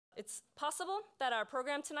It's possible that our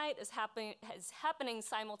program tonight is happening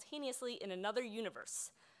simultaneously in another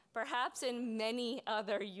universe, perhaps in many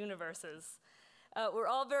other universes. We're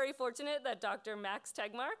all very fortunate that Dr. Max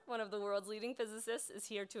Tegmark, one of the world's leading physicists, is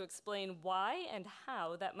here to explain why and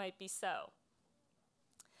how that might be so.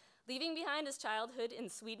 Leaving behind his childhood in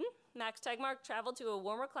Sweden, Max Tegmark traveled to a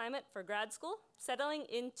warmer climate for grad school, settling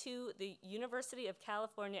into the University of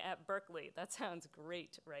California at Berkeley. That sounds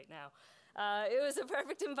great right now. It was a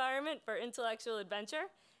perfect environment for intellectual adventure,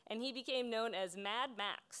 and he became known as Mad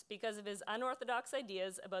Max because of his unorthodox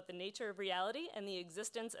ideas about the nature of reality and the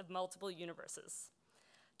existence of multiple universes.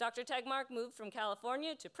 Dr. Tegmark moved from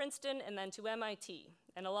California to Princeton and then to MIT,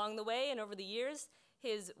 and along the way and over the years,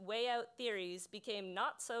 his way out theories became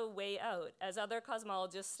not so way out as other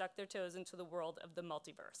cosmologists stuck their toes into the world of the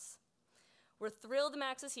multiverse. We're thrilled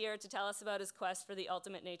Max is here to tell us about his quest for the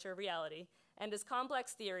ultimate nature of reality and his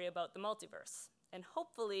complex theory about the multiverse. And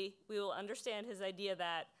hopefully, we will understand his idea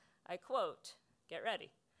that, I quote, get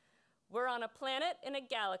ready, we're on a planet in a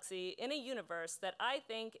galaxy in a universe that I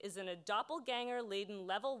think is in a doppelganger-laden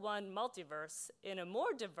level 1 multiverse, in a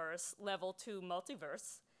more diverse level 2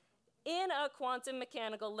 multiverse, in a quantum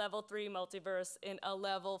mechanical level 3 multiverse, in a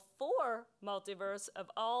level 4 multiverse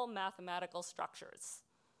of all mathematical structures.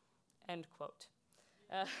 End quote.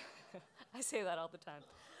 I say that all the time.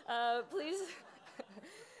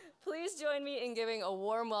 Please join me in giving a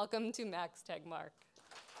warm welcome to Max Tegmark.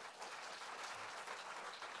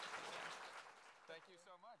 Thank you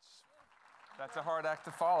so much. That's a hard act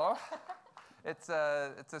to follow. It's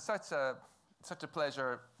such a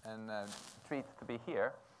pleasure and treat to be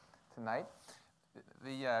here tonight.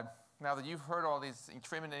 Now that you've heard all these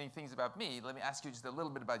incriminating things about me, let me ask you just a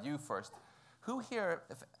little bit about you first. Who here,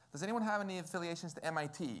 does anyone have any affiliations to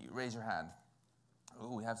MIT? Raise your hand.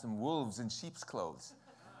 Oh, we have some wolves in sheep's clothes.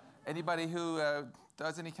 Anybody who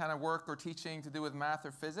does any kind of work or teaching to do with math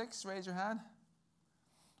or physics? Raise your hand.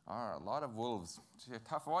 A lot of wolves. It's a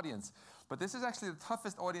tough audience. But this is actually the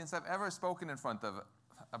toughest audience I've ever spoken in front of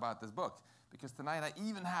about this book. Because tonight I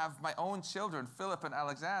even have my own children, Philip and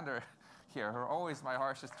Alexander, here, who are always my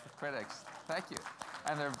harshest critics. Thank you.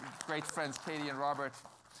 And their great friends, Katie and Robert,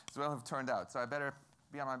 as well, have turned out. So I better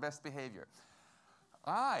be on my best behavior.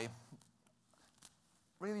 I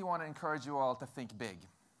really want to encourage you all to think big.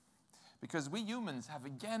 Because we humans have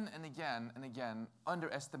again and again and again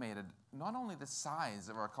underestimated not only the size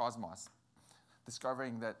of our cosmos,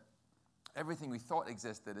 discovering that everything we thought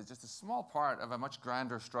existed is just a small part of a much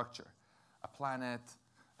grander structure. A planet,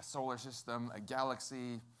 a solar system, a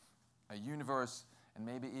galaxy, a universe, and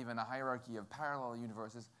maybe even a hierarchy of parallel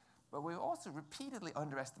universes. But we've also repeatedly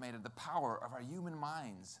underestimated the power of our human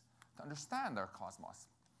minds to understand our cosmos.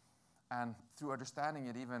 And through understanding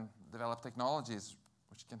it, even develop technologies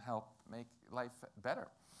which can help make life better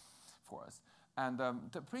for us. And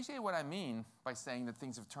to appreciate what I mean by saying that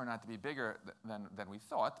things have turned out to be bigger than we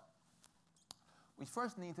thought, we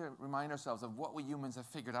first need to remind ourselves of what we humans have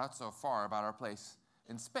figured out so far about our place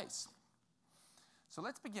in space. So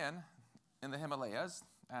let's begin in the Himalayas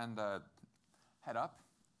and head up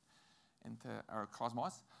into our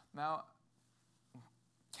cosmos. Now,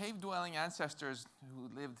 cave-dwelling ancestors who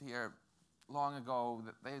lived here long ago,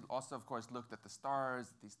 they also, of course, looked at the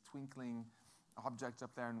stars, these twinkling objects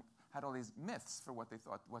up there, and had all these myths for what they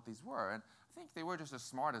thought what these were. And I think they were just as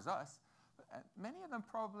smart as us. But many of them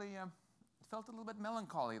probably felt a little bit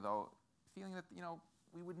melancholy, though, feeling that, you know,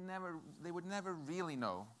 they would never really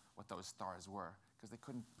know what those stars were, because we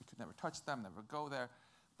could never touch them, never go there.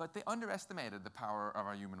 But they underestimated the power of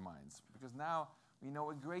our human minds, because now we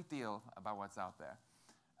know a great deal about what's out there.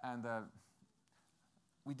 And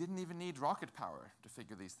we didn't even need rocket power to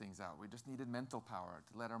figure these things out. We just needed mental power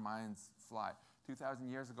to let our minds fly. 2,000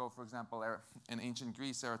 years ago, for example, in ancient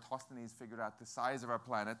Greece, Eratosthenes figured out the size of our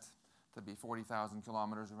planet to be 40,000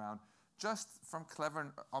 kilometers around, just from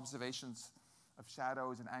clever observations of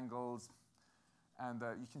shadows and angles. And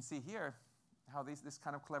you can see here how this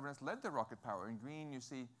kind of cleverness led to rocket power. In green, you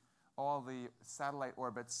see all the satellite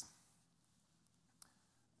orbits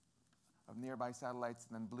of nearby satellites,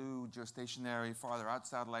 and then blue, geostationary, farther out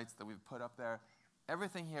satellites that we've put up there.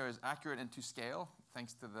 Everything here is accurate and to scale,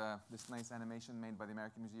 thanks to this nice animation made by the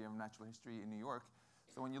American Museum of Natural History in New York.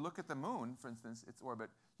 So when you look at the moon, for instance, its orbit,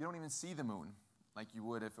 you don't even see the moon like you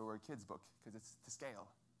would if it were a kid's book, because it's to scale.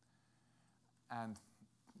 And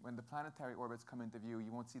when the planetary orbits come into view,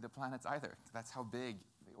 you won't see the planets either. That's how big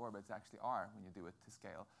the orbits actually are when you do it to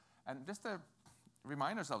scale. And just to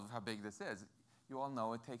remind ourselves of how big this is, you all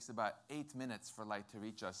know it takes about 8 minutes for light to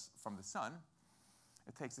reach us from the sun.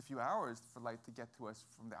 It takes a few hours for light to get to us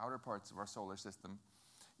from the outer parts of our solar system.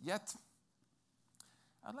 Yet,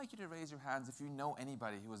 I'd like you to raise your hands if you know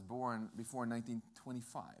anybody who was born before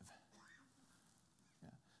 1925. Yeah.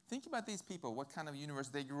 Think about these people, what kind of universe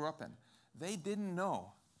they grew up in. They didn't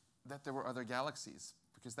know that there were other galaxies,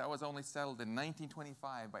 because that was only settled in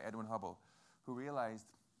 1925 by Edwin Hubble, who realized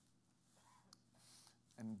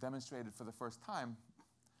and demonstrated for the first time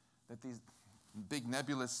that these big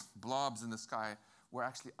nebulous blobs in the sky were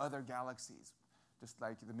actually other galaxies, just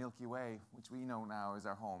like the Milky Way, which we know now is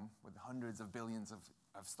our home, with hundreds of billions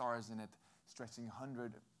of stars in it, stretching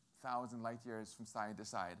 100,000 light years from side to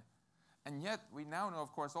side. And yet, we now know,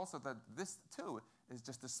 of course, also that this, too, is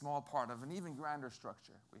just a small part of an even grander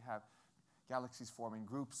structure. We have galaxies forming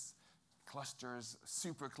groups, clusters,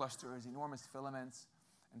 superclusters, enormous filaments.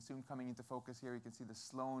 And soon coming into focus here, you can see the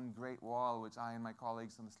Sloan Great Wall, which I and my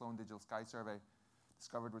colleagues on the Sloan Digital Sky Survey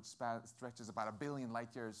discovered, which stretches about 1 billion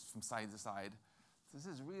light years from side to side. So this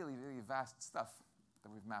is really, really vast stuff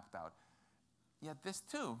that we've mapped out. Yet this,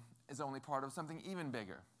 too, is only part of something even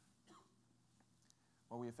bigger,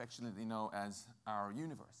 what we affectionately know as our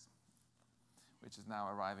universe, which is now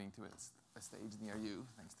arriving to a stage near you,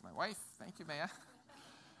 thanks to my wife. Thank you, Maya.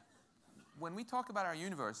 When we talk about our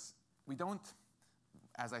universe, we don't,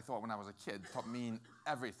 as I thought when I was a kid, mean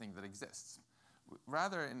everything that exists.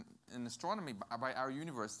 Rather, in astronomy, by our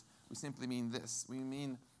universe, we simply mean this. We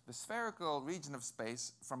mean the spherical region of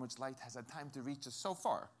space from which light has had time to reach us so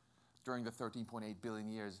far during the 13.8 billion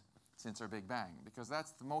years since our Big Bang, because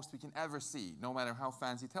that's the most we can ever see, no matter how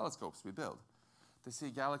fancy telescopes we build. To see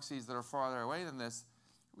galaxies that are farther away than this,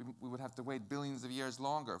 we would have to wait billions of years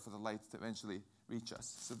longer for the light to eventually reach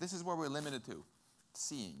us. So this is where we're limited to,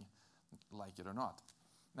 seeing, like it or not.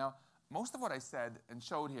 Now, most of what I said and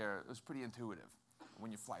showed here was pretty intuitive. When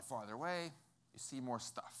you fly farther away, you see more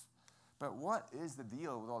stuff. But what is the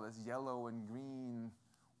deal with all this yellow and green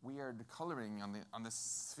weird coloring on the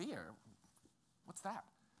sphere? What's that?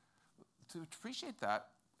 To appreciate that,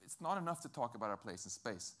 it's not enough to talk about our place in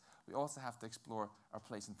space. We also have to explore our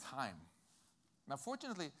place in time. Now,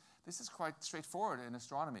 fortunately, this is quite straightforward in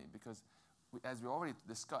astronomy because, as we already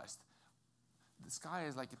discussed, the sky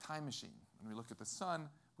is like a time machine. When we look at the sun,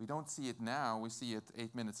 we don't see it now, we see it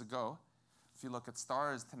 8 minutes ago. If you look at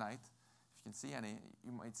stars tonight, if you can see any,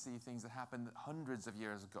 you might see things that happened hundreds of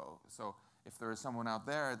years ago. So if there is someone out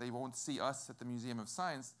there, they won't see us at the Museum of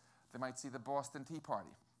Science, they might see the Boston Tea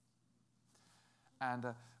Party. And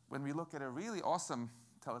when we look at a really awesome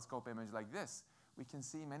telescope image like this, we can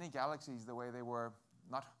see many galaxies the way they were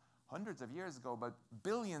not hundreds of years ago, but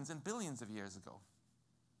billions and billions of years ago.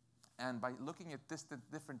 And by looking at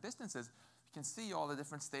different distances, you can see all the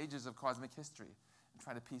different stages of cosmic history and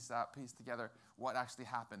try to piece together what actually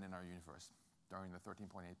happened in our universe during the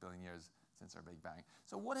 13.8 billion years since our Big Bang.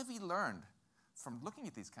 So what have we learned from looking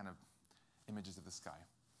at these kind of images of the sky?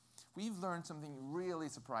 We've learned something really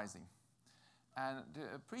surprising. And to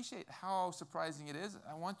appreciate how surprising it is,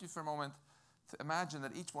 I want you for a moment to imagine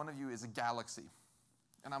that each one of you is a galaxy.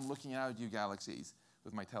 And I'm looking out at you galaxies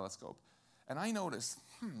with my telescope. And I notice,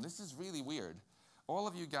 this is really weird. All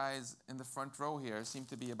of you guys in the front row here seem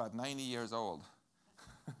to be about 90 years old.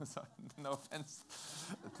 So, no offense.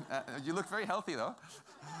 You look very healthy, though.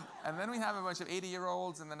 And then we have a bunch of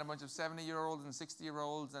 80-year-olds, and then a bunch of 70-year-olds and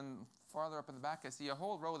 60-year-olds, and farther up in the back, I see a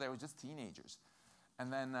whole row there with just teenagers.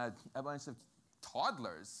 And then a bunch of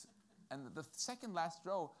toddlers. And the second last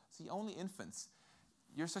row, see only infants.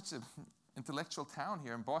 You're such an intellectual town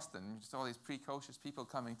here in Boston. Just all these precocious people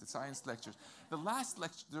coming to science lectures. The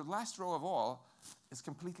last row of all is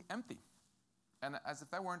completely empty. And as if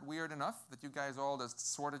that weren't weird enough, that you guys all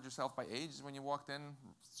just sorted yourself by age when you walked in,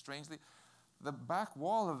 strangely, the back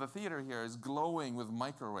wall of the theater here is glowing with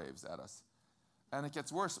microwaves at us. And it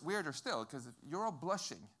gets worse, weirder still, because you're all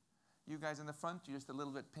blushing. You guys in the front, you're just a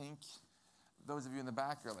little bit pink. Those of you in the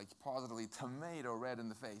back are like positively tomato red in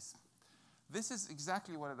the face. This is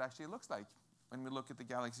exactly what it actually looks like when we look at the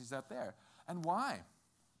galaxies out there. And why?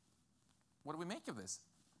 What do we make of this?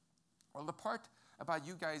 Well, the part about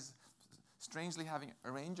you guys strangely having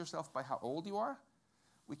arranged yourself by how old you are,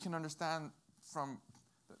 we can understand from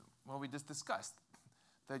what we just discussed.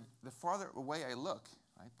 That the farther away I look,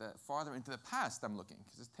 right, the farther into the past I'm looking,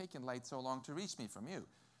 because it's taken light so long to reach me from you.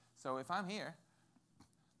 So if I'm here,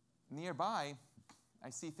 nearby, I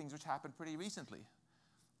see things which happened pretty recently.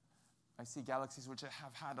 I see galaxies which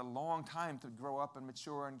have had a long time to grow up and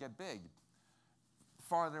mature and get big.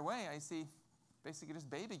 Farther away, I see basically just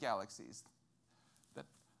baby galaxies.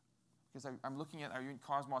 Because I'm looking at our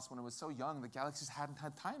cosmos when it was so young, the galaxies hadn't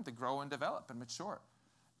had time to grow and develop and mature.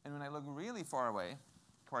 And when I look really far away,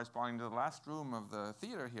 corresponding to the last room of the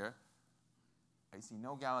theater here, I see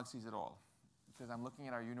no galaxies at all. because I'm looking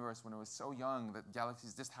at our universe when it was so young that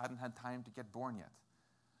galaxies just hadn't had time to get born yet.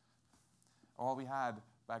 All we had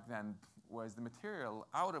back then was the material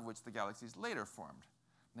out of which the galaxies later formed,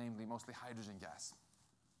 namely mostly hydrogen gas.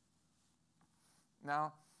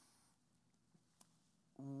 Now,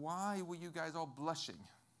 why were you guys all blushing?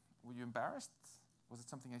 Were you embarrassed? Was it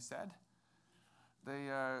something I said?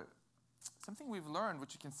 Something we've learned,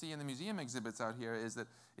 which you can see in the museum exhibits out here, is that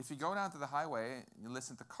if you go down to the highway and you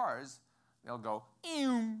listen to cars, they'll go,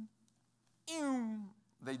 ew, ew.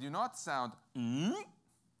 They do not sound,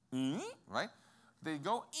 right? They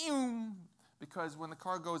go, ew, because when the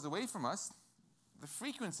car goes away from us, the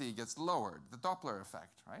frequency gets lowered, the Doppler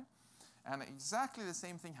effect, right? And exactly the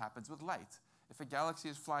same thing happens with light. If a galaxy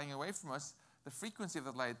is flying away from us, the frequency of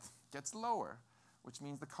the light gets lower, which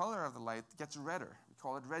means the color of the light gets redder. We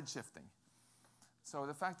call it redshifting. So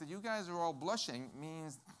the fact that you guys are all blushing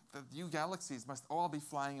means that you galaxies must all be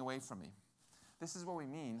flying away from me. This is what we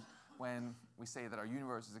mean when we say that our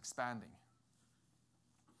universe is expanding.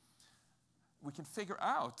 We can figure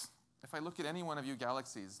out, if I look at any one of you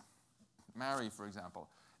galaxies, Mary, for example,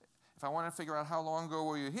 if I want to figure out how long ago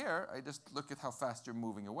were you here, I just look at how fast you're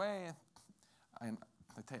moving away. I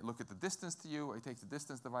look at the distance to you. I take the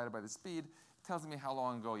distance divided by the speed. It tells me how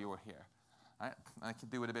long ago you were here. I can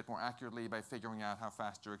do it a bit more accurately by figuring out how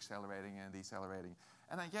fast you're accelerating and decelerating.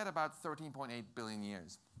 And I get about 13.8 billion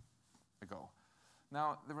years ago.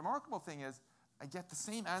 Now, the remarkable thing is, I get the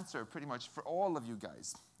same answer pretty much for all of you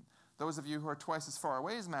guys. Those of you who are twice as far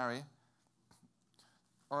away as Mary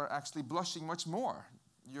are actually blushing much more.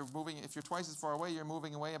 You're moving, if you're twice as far away, you're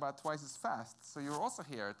moving away about twice as fast. So you're also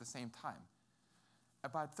here at the same time.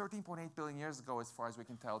 About 13.8 billion years ago, as far as we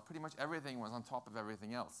can tell, pretty much everything was on top of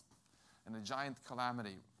everything else. And a giant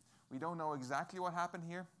calamity. We don't know exactly what happened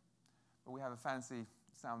here, but we have a fancy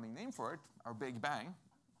sounding name for it, our Big Bang,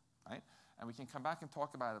 right? And we can come back and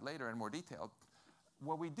talk about it later in more detail.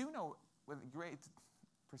 What we do know with great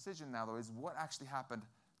precision now, though, is what actually happened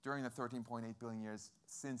during the 13.8 billion years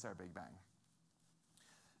since our Big Bang.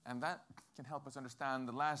 And that can help us understand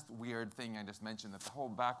the last weird thing I just mentioned, that the whole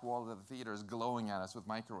back wall of the theater is glowing at us with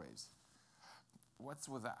microwaves. What's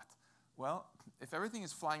with that? Well, if everything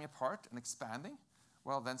is flying apart and expanding,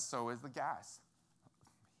 well, then so is the gas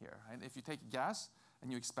here. Right? If you take gas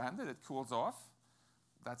and you expand it, it cools off.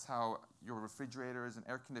 That's how your refrigerators and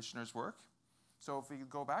air conditioners work. So if we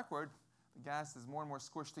go backward, the gas is more and more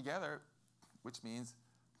squished together, which means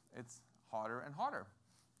it's hotter and hotter.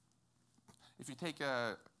 If you take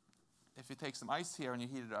some ice here and you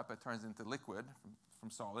heat it up, it turns into liquid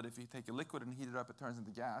from solid. If you take a liquid and heat it up, it turns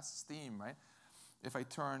into gas, steam, right? If I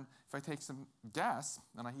take some gas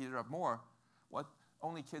and I heat it up more,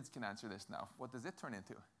 only kids can answer this now. What does it turn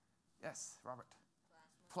into? Yes, Robert.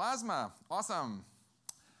 Plasma. Awesome.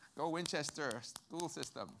 Go Winchester school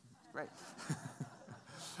system. Great.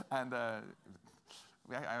 And I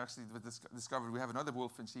actually discovered we have another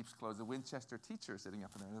wolf in sheep's clothes, a Winchester teacher sitting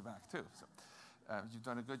up in the back too. So you've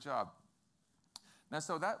done a good job. Now,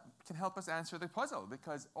 so that can help us answer the puzzle,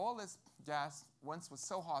 because all this gas once was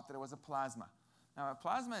so hot that it was a plasma. Now, a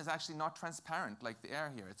plasma is actually not transparent like the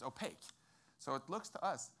air here. It's opaque. So it looks to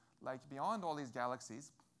us like beyond all these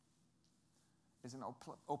galaxies is an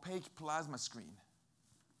opaque plasma screen.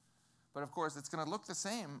 But of course, it's going to look the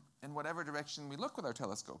same in whatever direction we look with our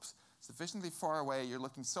telescopes. Sufficiently far away, you're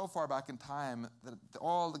looking so far back in time that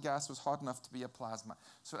all the gas was hot enough to be a plasma.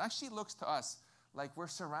 So it actually looks to us like we're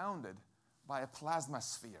surrounded by a plasma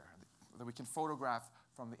sphere that we can photograph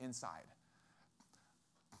from the inside.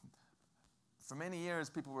 For many years,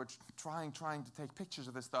 people were trying to take pictures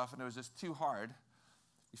of this stuff, and it was just too hard.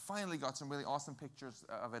 We finally got some really awesome pictures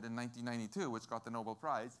of it in 1992, which got the Nobel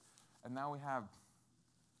Prize. And now we have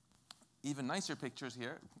even nicer pictures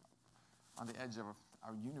here on the edge of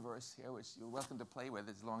our universe here, which you're welcome to play with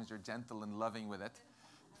as long as you're gentle and loving with it.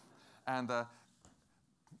 And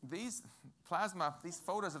these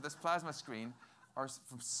photos of this plasma screen are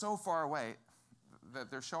from so far away that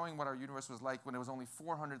they're showing what our universe was like when it was only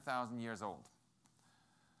 400,000 years old.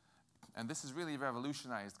 And this has really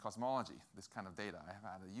revolutionized cosmology, this kind of data. I have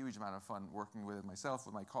had a huge amount of fun working with it myself,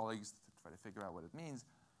 with my colleagues, to try to figure out what it means.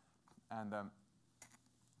 And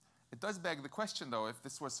it does beg the question, though, if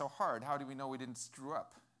this was so hard, how do we know we didn't screw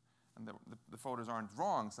up and the photos aren't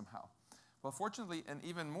wrong somehow? Well, fortunately, an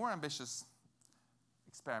even more ambitious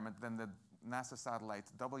experiment than the NASA satellite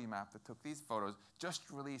WMAP that took these photos just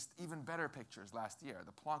released even better pictures last year,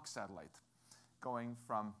 the Planck satellite, going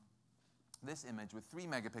from this image with 3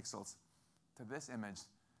 megapixels to this image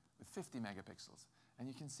with 50 megapixels. And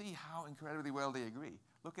you can see how incredibly well they agree.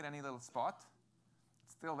 Look at any little spot.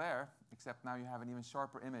 It's still there, except now you have an even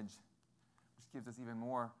sharper image, which gives us even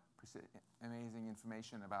more amazing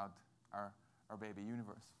information about our baby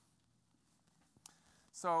universe.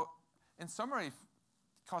 So, in summary,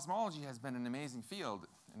 cosmology has been an amazing field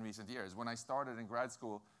in recent years. When I started in grad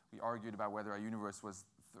school, we argued about whether our universe was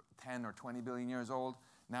 10 or 20 billion years old.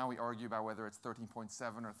 Now we argue about whether it's 13.7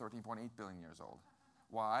 or 13.8 billion years old.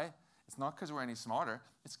 Why? It's not because we're any smarter.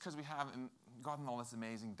 It's because we haven't gotten all this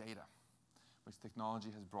amazing data, which technology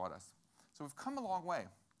has brought us. So we've come a long way.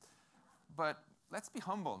 But let's be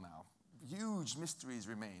humble now. Huge mysteries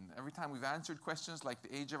remain. Every time we've answered questions like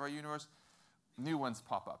the age of our universe, new ones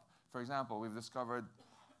pop up. For example, we've discovered,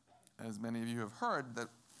 as many of you have heard, that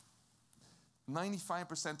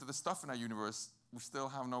 95% of the stuff in our universe, we still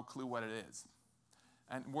have no clue what it is.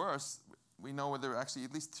 And worse, we know there are actually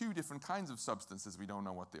at least two different kinds of substances we don't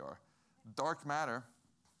know what they are. Dark matter,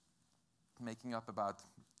 making up about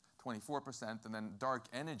 24%, and then dark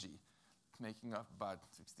energy, making up about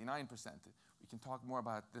 69%. We can talk more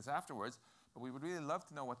about this afterwards, but we would really love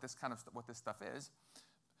to know what this stuff is.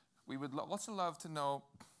 We would also love to know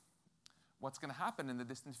what's going to happen in the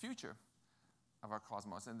distant future of our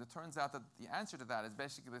cosmos. And it turns out that the answer to that is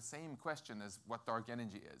basically the same question as what dark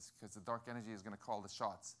energy is, because the dark energy is going to call the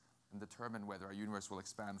shots and determine whether our universe will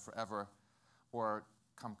expand forever or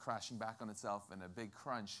come crashing back on itself in a big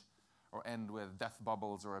crunch or end with death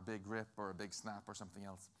bubbles or a big rip or a big snap or something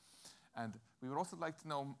else. And we would also like to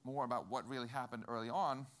know more about what really happened early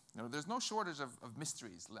on. You know, there's no shortage of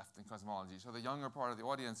mysteries left in cosmology. So the younger part of the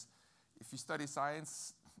audience, if you study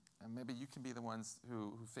science, maybe you can be the ones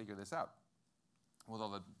who figure this out with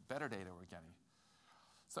all the better data we're getting.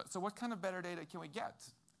 So what kind of better data can we get?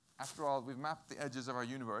 After all, we've mapped the edges of our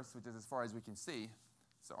universe, which is as far as we can see.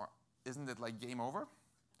 So isn't it like game over?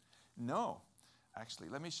 No. Actually,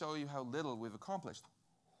 let me show you how little we've accomplished.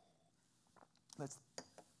 Let's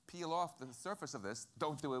peel off the surface of this.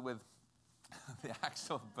 Don't do it with the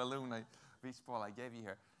actual beach ball I gave you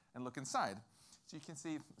here. And look inside. So you can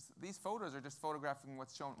see these photos are just photographing what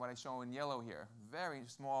I show in yellow here. Very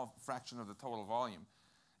small fraction of the total volume.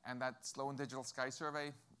 And that Sloan Digital Sky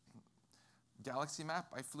Survey galaxy map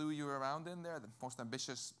I flew you around in there, the most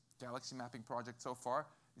ambitious galaxy mapping project so far,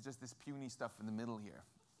 is just this puny stuff in the middle here.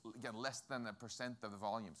 Again, less than 1% of the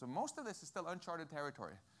volume. So most of this is still uncharted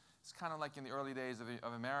territory. It's kind of like in the early days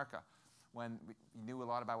of America, when we knew a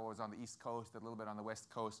lot about what was on the East Coast, a little bit on the West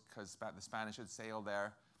Coast, because the Spanish had sailed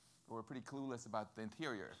there. But we're pretty clueless about the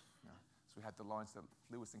interior. You know? So we had to launch the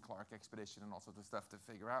Lewis and Clark expedition and all sorts of stuff to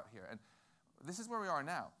figure out here. And this is where we are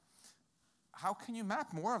now. How can you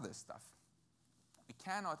map more of this stuff? We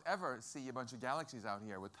cannot ever see a bunch of galaxies out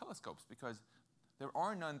here with telescopes because there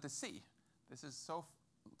are none to see. This is so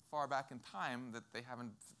far back in time that they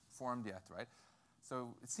haven't formed yet, right?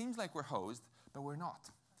 So it seems like we're hosed, but we're not.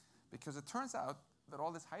 Because it turns out that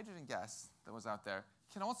all this hydrogen gas that was out there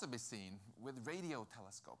can also be seen with radio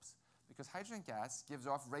telescopes. Because hydrogen gas gives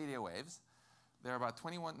off radio waves. They're about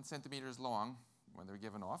 21 centimeters long when they're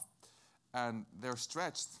given off. And they're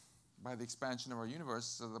stretched by the expansion of our universe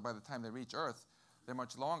so that by the time they reach Earth, they're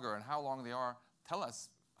much longer. And how long they are tell us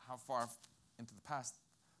how far into the past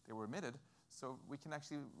they were emitted. So we can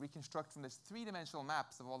actually reconstruct from this three-dimensional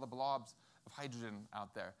maps of all the blobs of hydrogen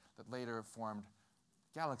out there that later formed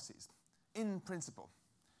galaxies, in principle.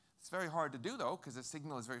 It's very hard to do, though, because the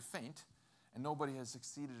signal is very faint, and nobody has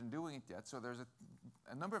succeeded in doing it yet. So there's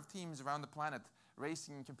a number of teams around the planet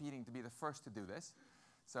racing and competing to be the first to do this.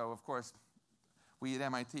 So, of course, we at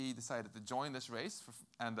MIT decided to join this race.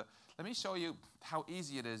 And let me show you how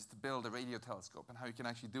easy it is to build a radio telescope and how you can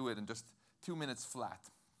actually do it in just 2 minutes flat.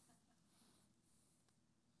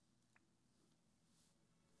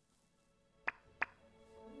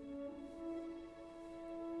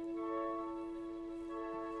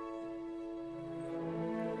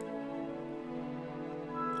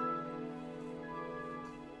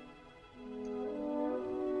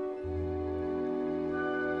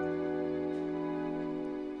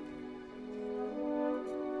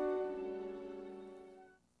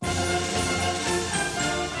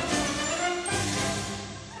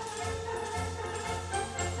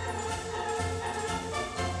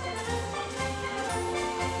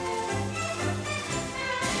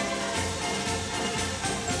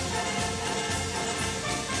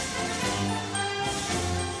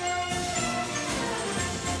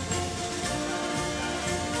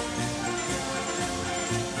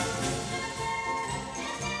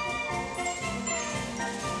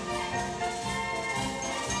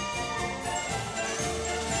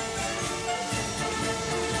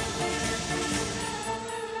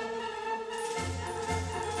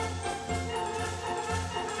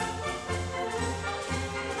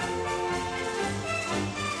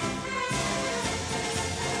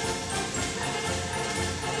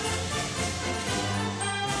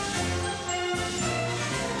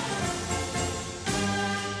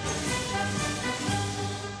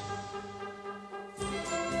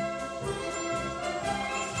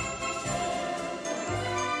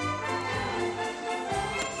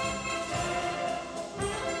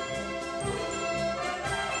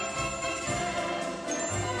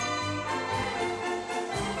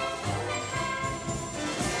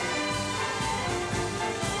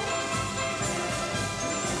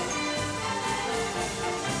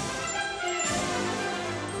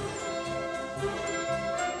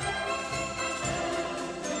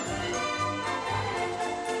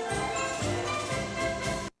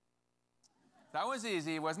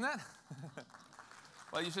 easy, wasn't it?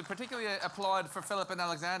 Well, you should particularly applaud for Philip and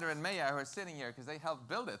Alexander and Maya who are sitting here because they helped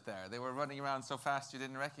build it there. They were running around so fast you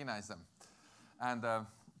didn't recognize them. And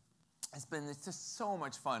it's just so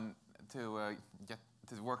much fun to get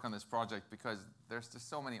to work on this project because there's just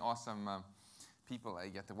so many awesome people I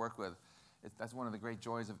get to work with. That's one of the great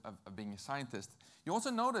joys of being a scientist. You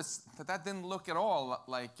also notice that didn't look at all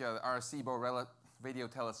like our Arecibo radio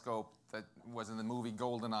telescope that was in the movie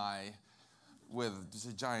GoldenEye with just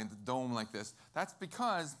a giant dome like this. That's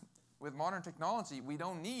because with modern technology, we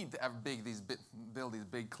don't need to have build these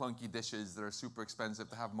big clunky dishes that are super expensive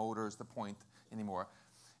to have motors to point anymore.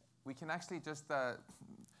 We can actually just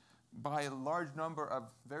buy a large number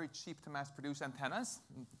of very cheap to mass produce antennas,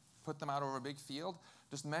 put them out over a big field,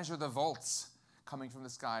 just measure the volts coming from the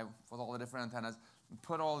sky with all the different antennas, and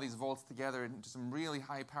put all these volts together into some really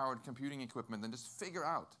high-powered computing equipment and just figure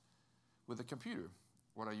out with a computer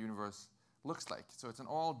what our universe looks like. So it's an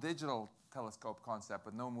all-digital telescope concept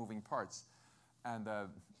with no moving parts. And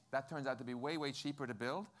that turns out to be way, way cheaper to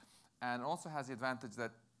build, and also has the advantage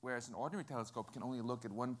that whereas an ordinary telescope can only look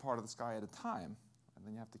at one part of the sky at a time, and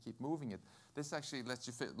then you have to keep moving it, this actually lets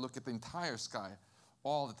you look at the entire sky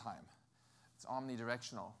all the time. It's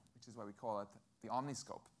omnidirectional, which is why we call it the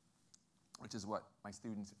omniscope, which is what my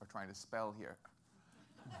students are trying to spell here.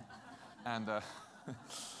 And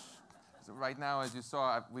so right now, as you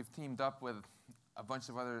saw, we've teamed up with a bunch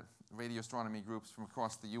of other radio astronomy groups from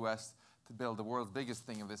across the US to build the world's biggest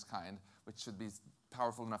thing of this kind, which should be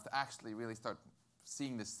powerful enough to actually really start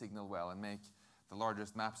seeing this signal well and make the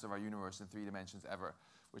largest maps of our universe in 3 dimensions ever,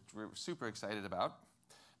 which we're super excited about.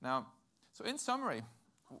 Now, so in summary,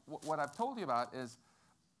 what I've told you about is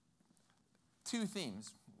 2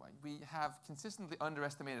 themes. We have consistently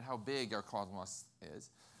underestimated how big our cosmos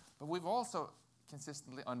is, but we've also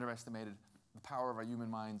consistently underestimated the power of our human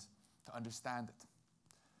minds to understand it.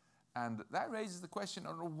 And that raises the question,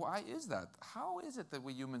 why is that? How is it that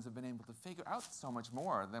we humans have been able to figure out so much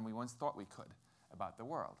more than we once thought we could about the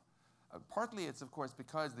world? Partly it's, of course,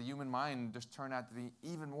 because the human mind just turned out to be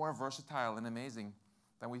even more versatile and amazing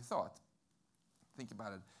than we thought. Think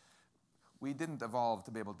about it. We didn't evolve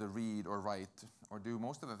to be able to read or write or do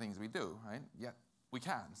most of the things we do, right? Yet we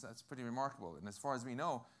can, so that's pretty remarkable. And as far as we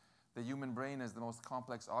know, the human brain is the most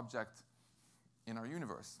complex object in our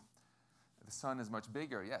universe. The sun is much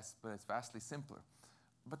bigger, yes, but it's vastly simpler.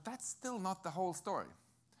 But that's still not the whole story.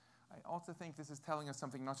 I also think this is telling us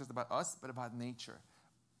something not just about us, but about nature.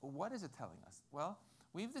 What is it telling us? Well,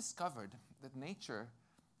 we've discovered that nature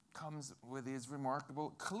comes with these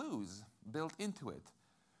remarkable clues built into it.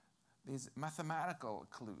 These mathematical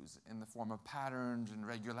clues in the form of patterns and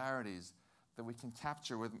regularities that we can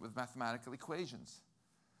capture with mathematical equations.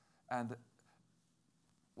 And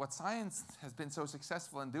what science has been so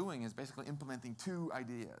successful in doing is basically implementing 2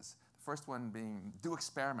 ideas. The first one being do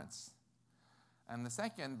experiments. And the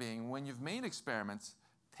second being when you've made experiments,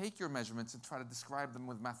 take your measurements and try to describe them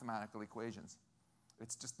with mathematical equations.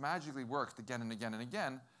 It's just magically worked again and again and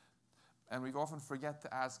again. And we often forget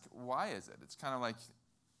to ask, why is it? It's kind of like,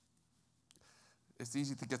 it's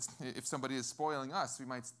easy to get, if somebody is spoiling us, we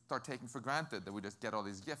might start taking for granted that we just get all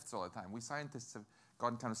these gifts all the time. We scientists have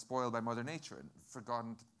gotten kind of spoiled by Mother Nature and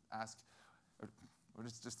forgotten to ask,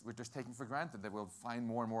 we're just taking for granted that we'll find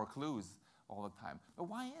more and more clues all the time. But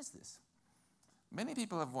why is this? Many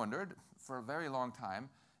people have wondered for a very long time.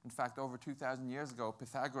 In fact, over 2,000 years ago,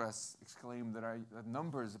 Pythagoras exclaimed that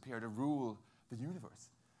numbers appear to rule the universe.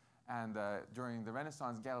 And during the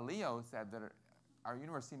Renaissance, Galileo said that our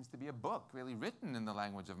universe seems to be a book, really written in the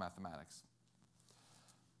language of mathematics.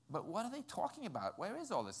 But what are they talking about? Where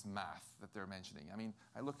is all this math that they're mentioning? I mean,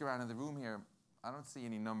 I look around in the room here, I don't see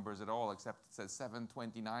any numbers at all, except it says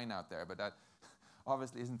 729 out there, but that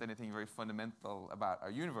obviously isn't anything very fundamental about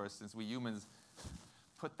our universe, since we humans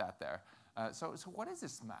put that there. So what is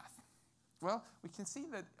this math? Well, we can see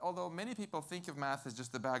that although many people think of math as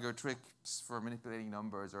just a bag of tricks for manipulating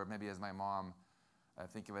numbers, or maybe as my mom,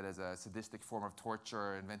 think of it as a sadistic form of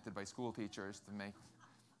torture invented by school teachers to make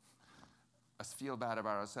us feel bad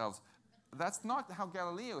about ourselves. That's not how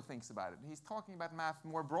Galileo thinks about it. He's talking about math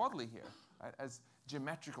more broadly here, right, as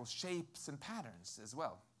geometrical shapes and patterns as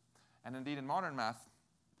well. And indeed, in modern math,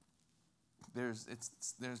 there's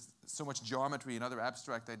so much geometry and other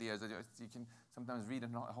abstract ideas that you can sometimes read a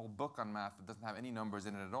whole book on math that doesn't have any numbers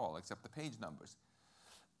in it at all, except the page numbers.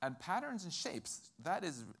 And patterns and shapes, that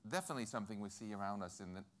is definitely something we see around us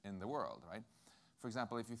in the world, right? For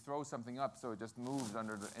example, if you throw something up so it just moves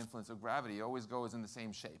under the influence of gravity, it always goes in the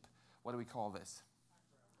same shape. What do we call this?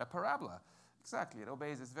 A parabola. Exactly. It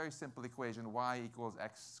obeys this very simple equation, y equals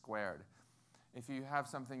x squared. If you have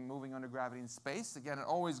something moving under gravity in space, again, it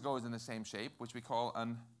always goes in the same shape, which we call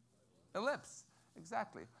an ellipse.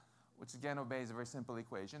 Exactly. Which again obeys a very simple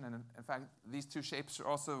equation. And in fact, these two shapes are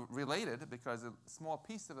also related because a small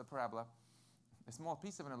piece of the parabola, a small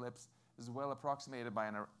piece of an ellipse, is well approximated by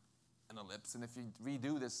an ellipse. And if you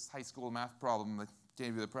redo this high school math problem that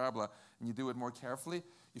gave you the parabola and you do it more carefully,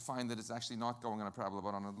 you find that it's actually not going on a parabola,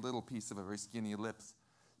 but on a little piece of a very skinny ellipse.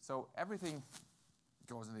 So everything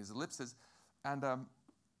goes in these ellipses. And let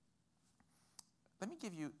me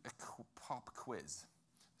give you a pop quiz.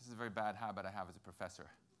 This is a very bad habit I have as a professor.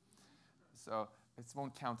 So it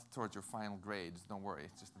won't count towards your final grades, don't worry,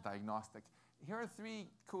 it's just a diagnostic. Here are three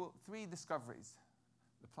discoveries: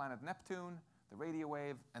 the planet Neptune, the radio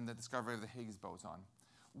wave, and the discovery of the Higgs boson.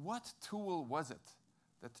 What tool was it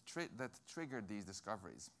that triggered these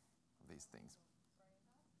discoveries of these things?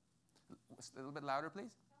 A little bit louder,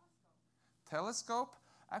 please. Telescope?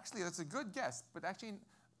 Actually, that's a good guess, but actually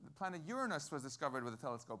the planet Uranus was discovered with a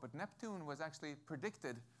telescope, but Neptune was actually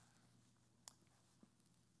predicted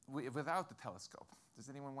without the telescope. Does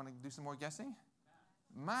anyone want to do some more guessing?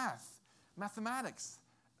 Mathematics.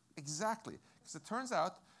 Exactly. Because it turns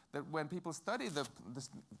out that when people studied this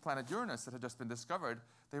planet Uranus that had just been discovered,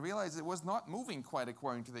 they realized it was not moving quite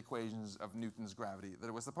according to the equations of Newton's gravity, that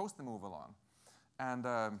it was supposed to move along.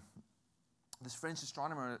 And this French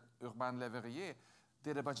astronomer, Urbain Le Verrier,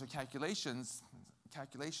 did a bunch of calculations,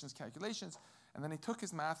 and then he took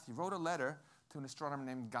his math, he wrote a letter to an astronomer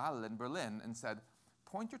named Gall in Berlin and said,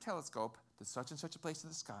 point your telescope to such and such a place in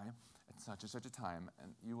the sky at such and such a time,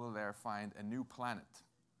 and you will there find a new planet.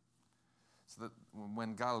 So that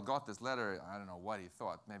when Gall got this letter, I don't know what he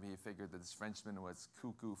thought. Maybe he figured that this Frenchman was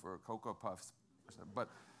cuckoo for Cocoa Puffs. But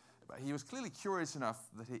he was clearly curious enough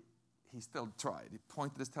that he still tried. He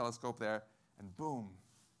pointed his telescope there, and boom,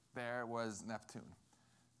 there was Neptune.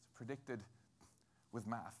 It's predicted with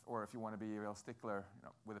math, or if you want to be a real stickler,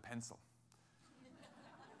 with a pencil.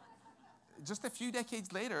 Just a few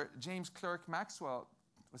decades later, James Clerk Maxwell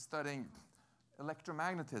was studying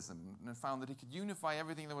electromagnetism and found that he could unify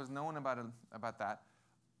everything that was known about that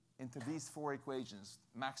into these four equations,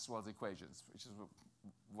 Maxwell's equations, which is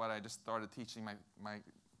what I just started teaching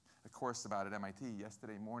a course about at MIT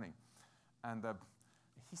yesterday morning. And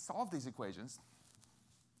he solved these equations,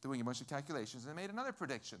 doing a bunch of calculations, and made another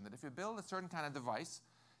prediction that if you build a certain kind of device,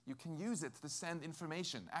 you can use it to send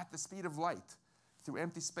information at the speed of light through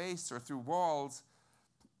empty space or through walls.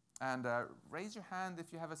 And raise your hand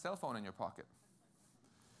if you have a cell phone in your pocket.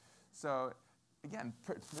 So again,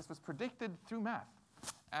 this was predicted through math.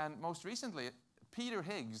 And most recently, Peter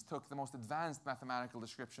Higgs took the most advanced mathematical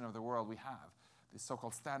description of the world we have, the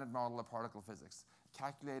so-called standard model of particle physics,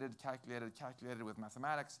 calculated with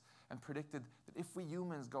mathematics, and predicted that if we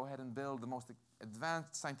humans go ahead and build the most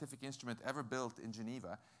advanced scientific instrument ever built in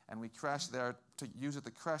Geneva, and we crash there to use it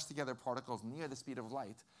to crash together particles near the speed of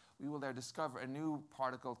light, we will there discover a new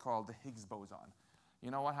particle called the Higgs boson. You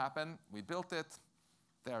know what happened? We built it,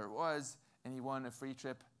 there it was, and he won a free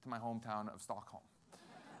trip to my hometown of Stockholm.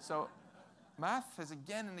 So math has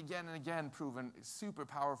again and again and again proven super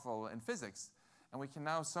powerful in physics, and we can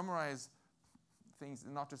now summarize things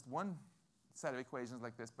in not just one set of equations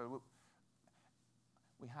like this, but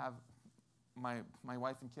we have, my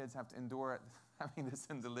wife and kids have to endure having this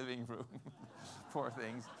in the living room. Poor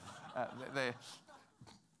things.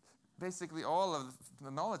 Basically, all of the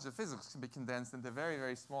knowledge of physics can be condensed into a very,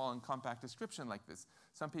 very small and compact description like this.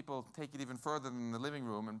 Some people take it even further than the living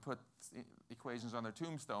room and put equations on their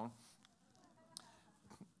tombstone.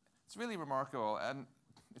 It's really remarkable. And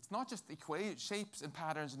it's not just shapes and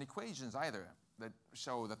patterns and equations either that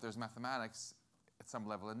show that there's mathematics at some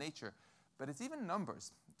level in nature, but it's even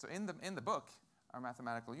numbers. So in the book, Our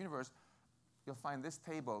Mathematical Universe, you'll find this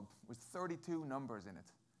table with 32 numbers in it.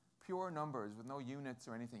 Pure numbers with no units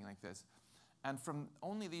or anything like this. And from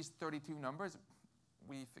only these 32 numbers,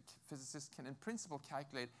 we physicists can in principle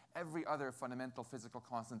calculate every other fundamental physical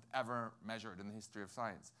constant ever measured in the history of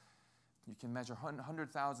science. You can measure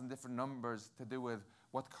 100,000 different numbers to do with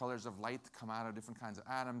what colors of light come out of different kinds of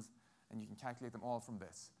atoms, and you can calculate them all from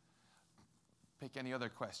this. Pick any other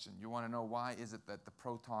question. You want to know why is it that the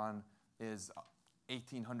proton is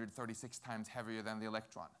 1,836 times heavier than the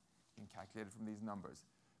electron? You can calculate it from these numbers.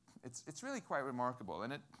 It's really quite remarkable,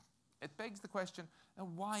 and it begs the question, now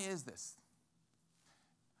why is this?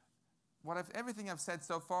 Everything I've said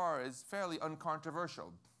so far is fairly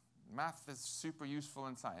uncontroversial. Math is super useful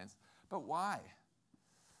in science, but why?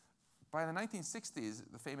 By the 1960s,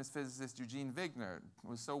 the famous physicist Eugene Wigner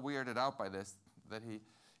was so weirded out by this that he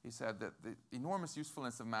said that the enormous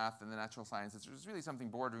usefulness of math in the natural sciences was really something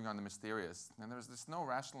bordering on the mysterious, and there's no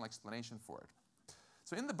rational explanation for it.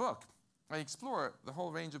 So in the book, I explore the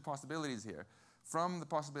whole range of possibilities here, from the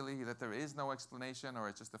possibility that there is no explanation or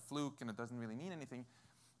it's just a fluke and it doesn't really mean anything,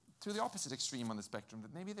 to the opposite extreme on the spectrum,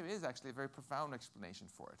 that maybe there is actually a very profound explanation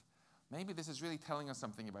for it. Maybe this is really telling us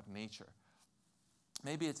something about nature.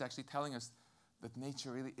 Maybe it's actually telling us that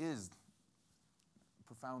nature really is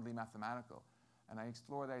profoundly mathematical. And I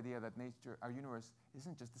explore the idea that nature, our universe,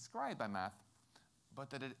 isn't just described by math, but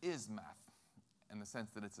that it is math, in the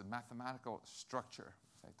sense that it's a mathematical structure,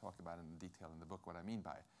 which I talk about in detail in the book what I mean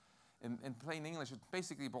by it. In plain English, it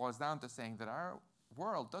basically boils down to saying that our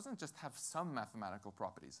world doesn't just have some mathematical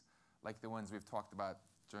properties, like the ones we've talked about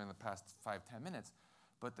during the past 5-10 minutes,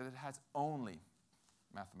 but that it has only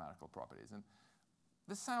mathematical properties. And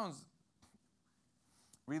this sounds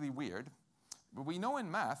really weird, but we know in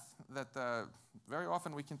math that very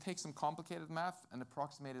often we can take some complicated math and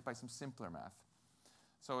approximate it by some simpler math.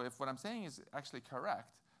 So if what I'm saying is actually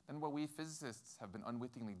correct, then what we physicists have been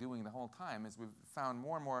unwittingly doing the whole time is we've found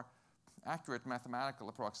more and more accurate mathematical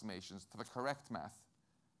approximations to the correct math,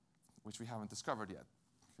 which we haven't discovered yet,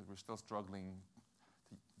 because we're still struggling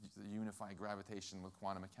to unify gravitation with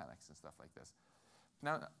quantum mechanics and stuff like this.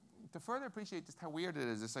 Now, to further appreciate just how weird it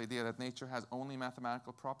is, this idea that nature has only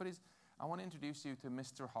mathematical properties, I want to introduce you to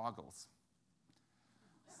Mr. Hoggles.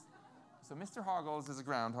 So Mr. Hoggles is a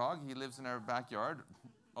groundhog. He lives in our backyard,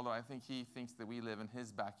 although I think he thinks that we live in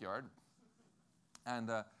his backyard. And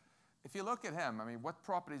if you look at him, I mean, what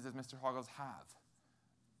properties does Mr. Hoggles have?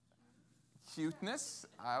 Cuteness,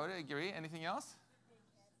 I would agree. Anything else?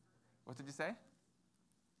 What did you say? A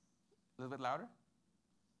little bit louder?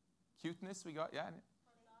 Cuteness, we got, yeah?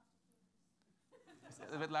 A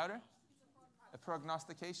little bit louder?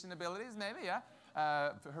 Prognostication abilities, maybe, yeah.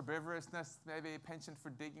 Herbivorousness, maybe penchant for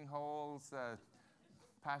digging holes,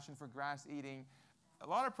 passion for grass eating. A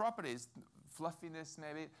lot of properties, fluffiness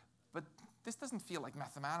maybe, but this doesn't feel like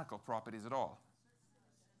mathematical properties at all.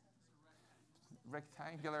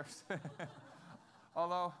 Rectangular.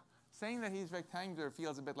 Although saying that he's rectangular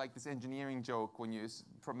feels a bit like this engineering joke when you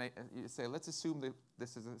say, let's assume that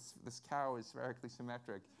this cow is spherically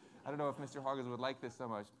symmetric. I don't know if Mr. Hoggles would like this so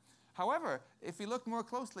much. However, if we look more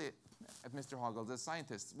closely at Mr. Hoggles as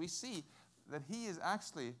scientists, we see that he is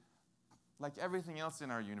actually, like everything else in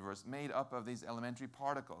our universe, made up of these elementary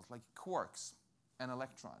particles, like quarks and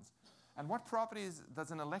electrons. And what properties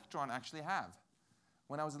does an electron actually have?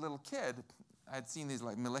 When I was a little kid, I had seen these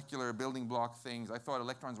like molecular building block things. I thought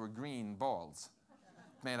electrons were green balls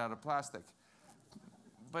made out of plastic.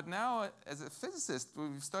 But now, as a physicist,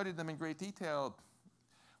 we've studied them in great detail.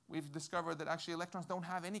 We've discovered that actually electrons don't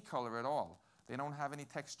have any color at all. They don't have any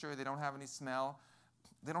texture. They don't have any smell.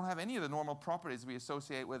 They don't have any of the normal properties we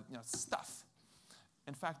associate with stuff.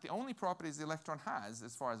 In fact, the only properties the electron has,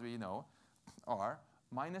 as far as we know, are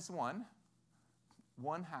 -1,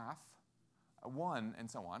 1/2, 1,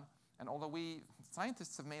 and so on. And although we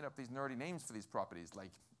scientists have made up these nerdy names for these properties,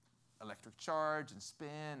 like electric charge and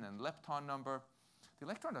spin and lepton number, the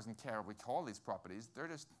electron doesn't care what we call these properties. They're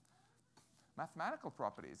just mathematical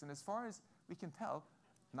properties. And as far as we can tell,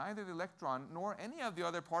 neither the electron nor any of the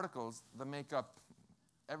other particles that make up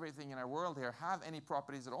everything in our world here have any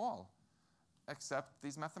properties at all, except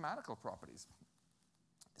these mathematical properties.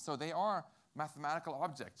 So they are mathematical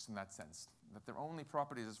objects in that sense, that their only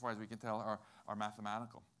properties, as far as we can tell, are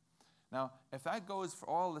mathematical. Now, if that goes for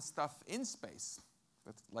all the stuff in space,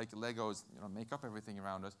 that's like Legos make up everything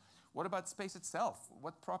around us, what about space itself?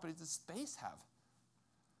 What properties does space have?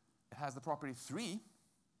 It has the property 3.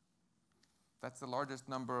 That's the largest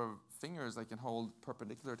number of fingers I can hold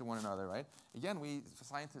perpendicular to one another, right? Again, we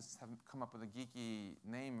scientists have come up with a geeky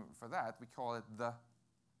name for that. We call it the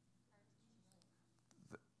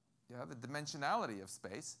dimensionality of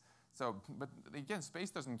space. So, but again,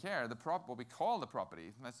 space doesn't care. What we call the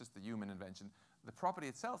property, and that's just the human invention, the property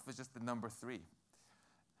itself is just the number 3.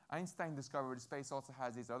 Einstein discovered space also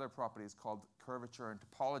has these other properties called curvature and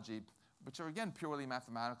topology, which are again purely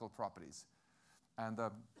mathematical properties. And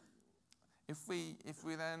if we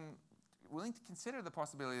then willing to consider the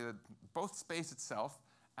possibility that both space itself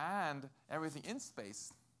and everything in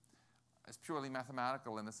space is purely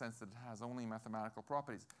mathematical in the sense that it has only mathematical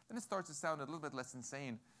properties, then it starts to sound a little bit less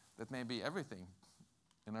insane that maybe everything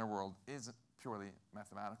in our world is purely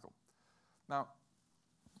mathematical. Now,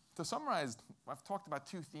 to summarize, I've talked about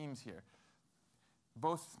 2 themes here,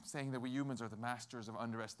 both saying that we humans are the masters of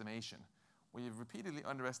underestimation. We have repeatedly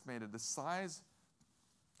underestimated the size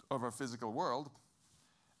of our physical world,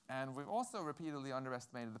 and we've also repeatedly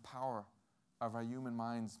underestimated the power of our human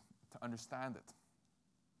minds to understand it.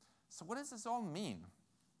 So what does this all mean?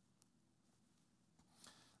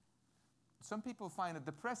 Some people find it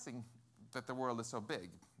depressing that the world is so big,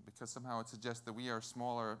 because somehow it suggests that we are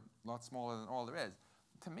smaller, a lot smaller than all there is.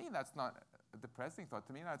 To me, that's not a depressing thought.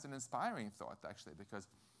 To me, that's an inspiring thought, actually, because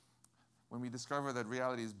when we discover that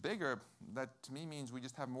reality is bigger, that to me means we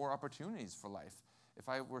just have more opportunities for life. If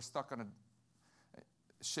I were stuck on a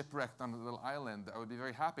shipwrecked on a little island, I would be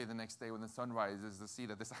very happy the next day when the sun rises to see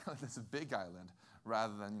that this island is a big island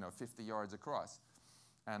rather than 50 yards across.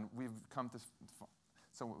 And we've come to,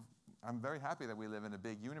 so I'm very happy that we live in a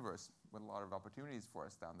big universe with a lot of opportunities for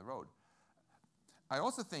us down the road. I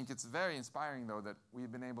also think it's very inspiring, though, that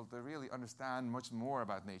we've been able to really understand much more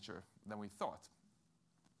about nature than we thought.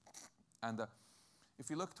 And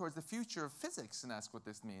if you look towards the future of physics and ask what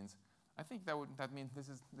this means, I think that means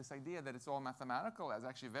this idea that it's all mathematical is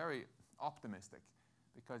actually very optimistic.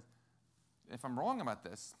 Because if I'm wrong about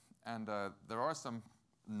this, and there are some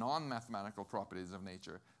non-mathematical properties of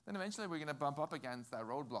nature, then eventually we're going to bump up against that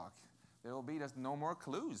roadblock. There will be just no more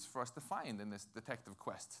clues for us to find in this detective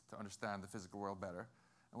quest to understand the physical world better,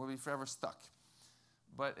 and we'll be forever stuck.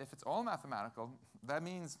 But if it's all mathematical, that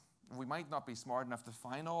means we might not be smart enough to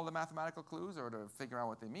find all the mathematical clues or to figure out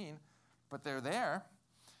what they mean, but they're there,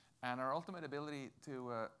 and our ultimate ability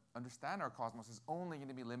to understand our cosmos is only going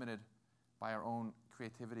to be limited by our own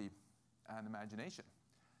creativity and imagination.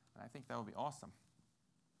 And I think that would be awesome.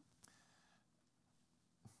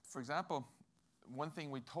 For example, one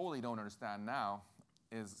thing we totally don't understand now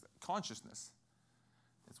is consciousness.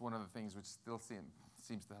 It's one of the things which still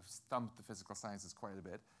seems to have stumped the physical sciences quite a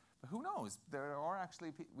bit. But who knows? There are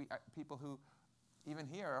actually people who, even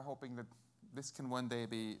here, are hoping that this can one day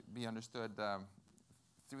be understood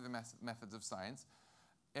through the methods of science.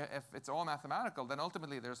 If it's all mathematical, then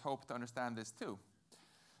ultimately there's hope to understand this too.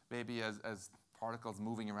 Maybe as particles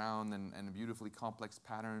moving around and beautifully complex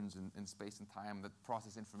patterns in space and time that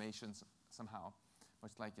process information somehow,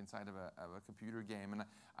 much like inside of a computer game. And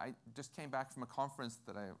I just came back from a conference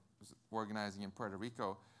that I was organizing in Puerto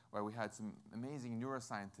Rico, where we had some amazing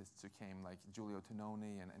neuroscientists who came, like Giulio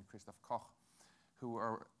Tononi and Christoph Koch, who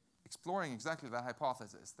are exploring exactly that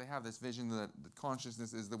hypothesis. They have this vision that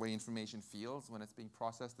consciousness is the way information feels when it's being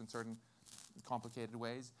processed in certain complicated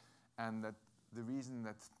ways, and that the reason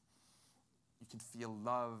that you can feel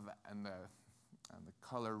love and the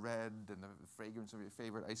color red and the fragrance of your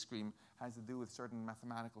favorite ice cream has to do with certain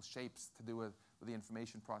mathematical shapes to do with the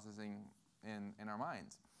information processing in our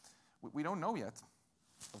minds. We don't know yet,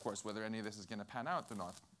 of course, whether any of this is going to pan out or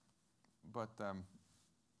not, but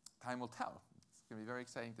time will tell. It's going to be very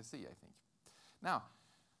exciting to see, I think. Now,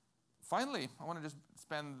 finally, I want to just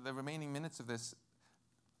spend the remaining minutes of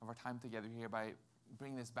our time together here by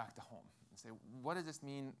bringing this back to home and say, what does this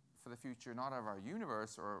mean for the future, not of our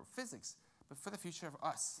universe or physics, but for the future of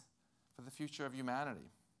us, for the future of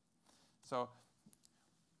humanity? So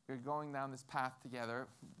we're going down this path together.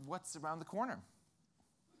 What's around the corner?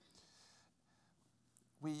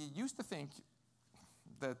 We used to think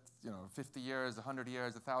that 50 years, 100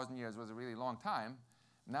 years, 1,000 years was a really long time.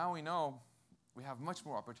 Now we know we have much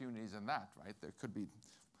more opportunities than that, right? There could be,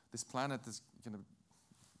 this planet is going to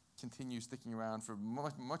continue sticking around for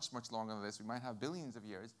much, much longer than this. We might have billions of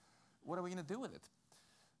years. What are we going to do with it?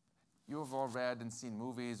 You have all read and seen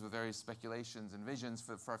movies with various speculations and visions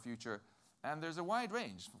for our future, and there's a wide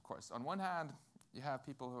range, of course. On one hand, you have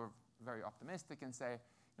people who are very optimistic and say,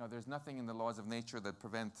 there's nothing in the laws of nature that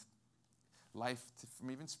prevent life from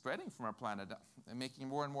even spreading from our planet and making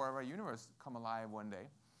more and more of our universe come alive one day.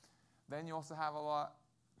 Then you also have a lot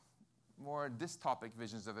more dystopic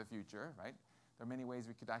visions of the future, right? There are many ways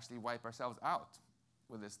we could actually wipe ourselves out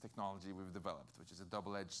with this technology we've developed, which is a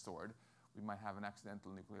double-edged sword. We might have an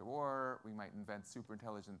accidental nuclear war. We might invent super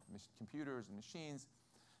intelligent computers and machines.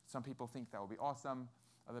 Some people think that would be awesome.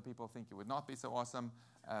 Other people think it would not be so awesome.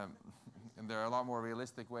 And there are a lot more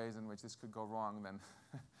realistic ways in which this could go wrong than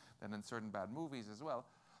in certain bad movies as well.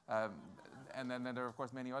 And then there are, of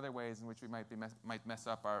course, many other ways in which we might mess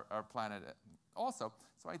up our planet also.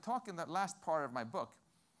 So I talk in that last part of my book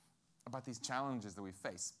about these challenges that we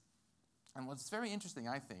face. And what's very interesting,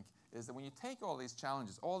 I think, is that when you take all these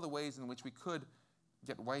challenges, all the ways in which we could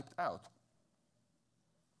get wiped out,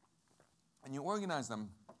 and you organize them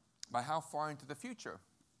by how far into the future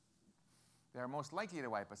they are most likely to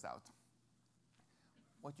wipe us out,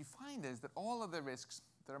 what you find is that all of the risks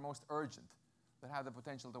that are most urgent, that have the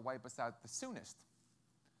potential to wipe us out the soonest,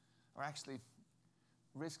 are actually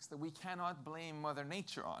risks that we cannot blame Mother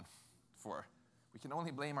Nature on for. We can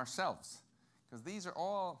only blame ourselves, because these are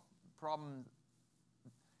all problems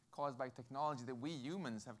caused by technology that we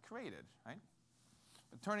humans have created, right?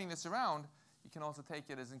 But turning this around, you can also take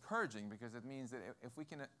it as encouraging, because it means that if we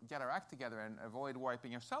can get our act together and avoid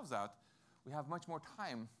wiping ourselves out, we have much more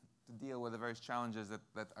time to deal with the various challenges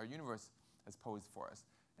that our universe has posed for us.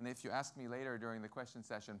 And if you ask me later during the question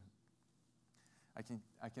session, I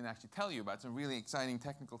can actually tell you about some really exciting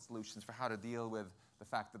technical solutions for how to deal with the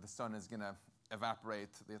fact that the sun is going to evaporate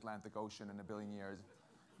the Atlantic Ocean in 1 billion years,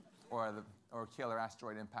 or killer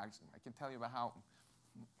asteroid impacts. I can tell you about how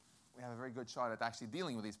we have a very good shot at actually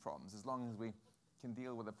dealing with these problems, as long as we can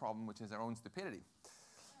deal with the problem, which is our own stupidity.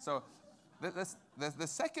 So the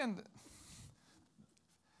second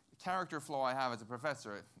character flaw I have as a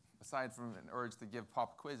professor, aside from an urge to give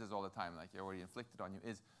pop quizzes all the time, like I already inflicted on you,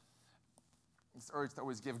 is this urge to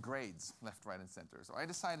always give grades left, right, and center. So I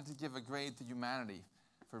decided to give a grade to humanity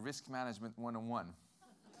for Risk Management 101.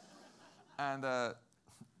 And I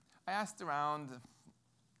asked around,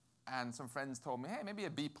 and some friends told me, hey, maybe a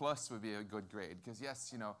B+ would be a good grade, because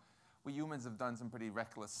yes, you know, we humans have done some pretty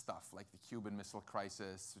reckless stuff, like the Cuban Missile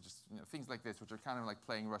Crisis, or just, you know, things like this, which are kind of like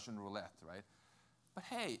playing Russian roulette, right? But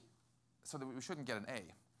hey, so that we shouldn't get an A.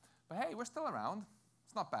 But hey, we're still around.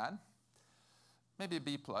 It's not bad. Maybe a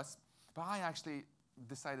B+. But I actually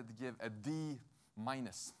decided to give a D-,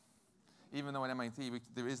 even though at MIT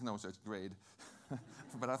there is no such grade.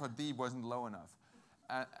 But I thought D wasn't low enough.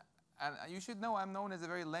 And you should know I'm known as a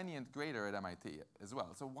very lenient grader at MIT as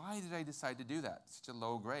well. So why did I decide to do that, such a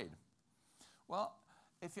low grade? Well,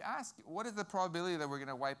 if you ask, what is the probability that we're going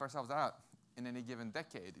to wipe ourselves out in any given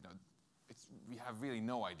decade? You know, we have really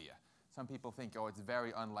no idea. Some people think, oh, it's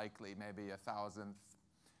very unlikely, maybe 1,000th,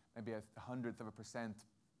 maybe 100%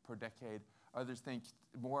 per decade. Others think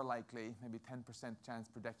more likely, maybe 10% chance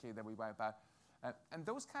per decade that we wipe out. And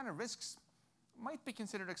those kind of risks might be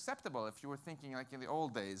considered acceptable if you were thinking like in the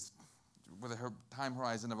old days, with a time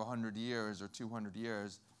horizon of 100 years or 200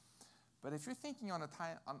 years. But if you're thinking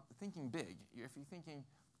thinking big, if you're thinking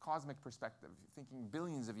cosmic perspective, you're thinking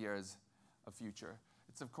billions of years of future,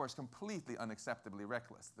 it's of course completely unacceptably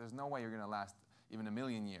reckless. There's no way you're going to last even 1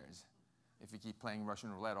 million years if you keep playing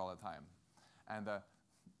Russian roulette all the time. And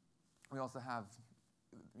we also have,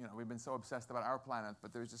 you know, we've been so obsessed about our planet,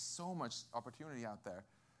 but there's just so much opportunity out there,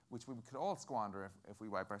 which we could all squander if we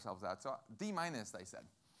wipe ourselves out. So D-, I said.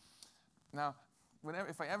 Now,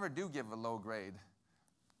 if I ever do give a low grade,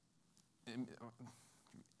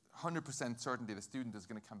 100% certainty the student is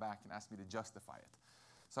going to come back and ask me to justify it.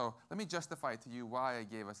 So let me justify to you why I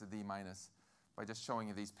gave us a D- by just showing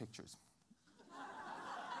you these pictures.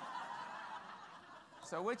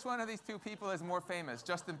 So which one of these two people is more famous,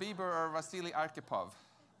 Justin Bieber or Vasily Arkhipov?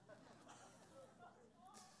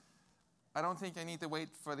 I don't think I need to wait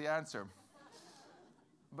for the answer.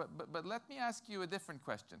 But let me ask you a different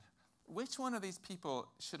question. Which one of these people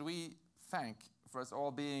should we thank for us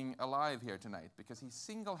all being alive here tonight? Because he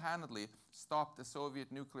single-handedly stopped the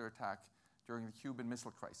Soviet nuclear attack during the Cuban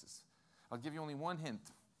Missile Crisis. I'll give you only one hint.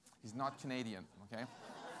 He's not Canadian, okay?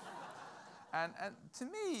 and to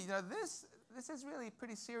me, you know, this is really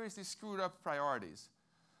pretty seriously screwed up priorities.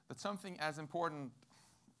 That something as important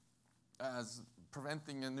as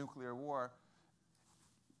preventing a nuclear war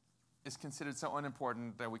is considered so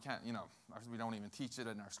unimportant that we can't, you know, we don't even teach it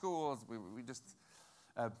in our schools. We just...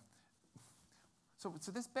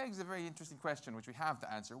 So this begs a very interesting question, which we have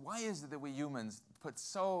to answer. Why is it that we humans put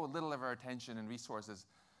so little of our attention and resources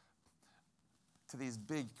to these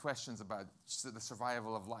big questions about the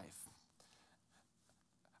survival of life?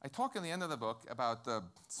 I talk in the end of the book about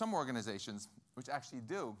some organizations which actually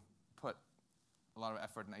do put a lot of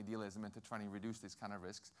effort and idealism into trying to reduce these kind of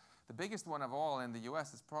risks. The biggest one of all in the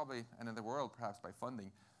US is probably, and in the world perhaps by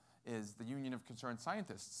funding, is the Union of Concerned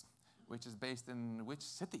Scientists, which is based in which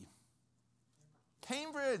city?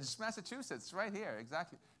 Cambridge, Massachusetts, right here,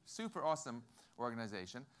 exactly. Super awesome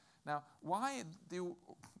organization. Now, why do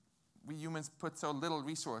we humans put so little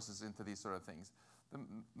resources into these sort of things? The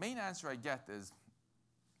main answer I get is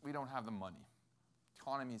we don't have the money.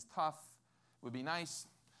 Economy is tough. It would be nice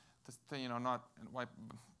to you know, not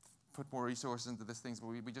put more resources into these things, but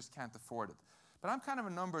we just can't afford it. But I'm kind of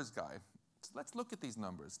a numbers guy. So let's look at these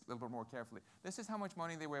numbers a little bit more carefully. This is how much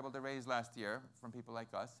money they were able to raise last year from people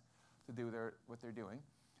like us to do what they're doing.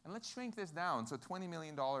 And let's shrink this down. So $20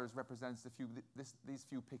 million represents these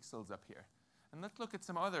few pixels up here. And let's look at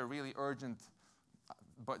some other really urgent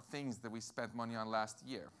things that we spent money on last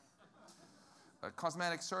year.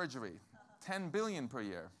 Cosmetic surgery, 10 billion per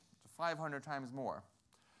year, so 500 times more.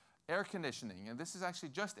 Air conditioning, and this is actually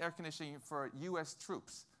just air conditioning for US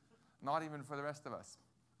troops, not even for the rest of us,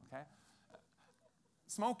 okay?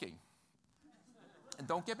 Smoking. And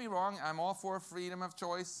don't get me wrong, I'm all for freedom of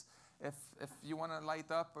choice. If you want to light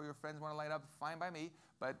up or your friends want to light up, fine by me.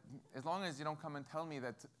 But as long as you don't come and tell me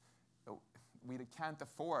that we can't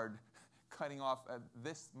afford cutting off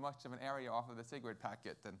this much of an area off of the cigarette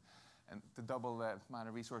packet, and to double the amount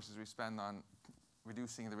of resources we spend on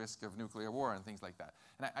reducing the risk of nuclear war and things like that.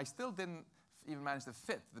 And I still didn't even manage to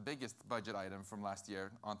fit the biggest budget item from last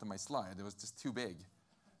year onto my slide. It was just too big.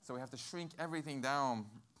 So we have to shrink everything down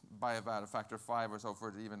by about a factor of 5 or so for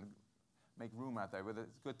it to even make room out there. With a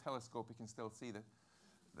good telescope, you can still see the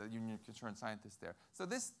Union of Concerned Scientists there. So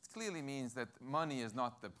this clearly means that money is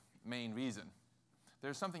not the main reason.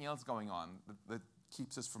 There's something else going on that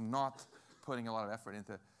keeps us from not putting a lot of effort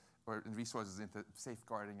into, or resources into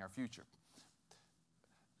safeguarding our future.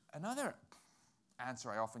 Another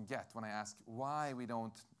answer I often get when I ask why we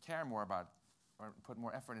don't care more about or put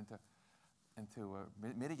more effort into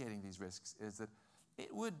mitigating these risks is that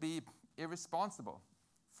it would be irresponsible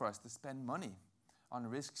for us to spend money on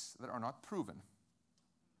risks that are not proven.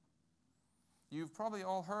 You've probably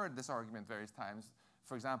all heard this argument various times.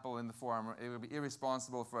 For example, in the form, it would be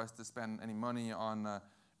irresponsible for us to spend any money on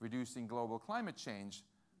reducing global climate change,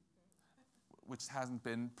 which hasn't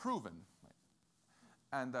been proven.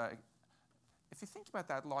 And if you think about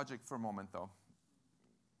that logic for a moment, though,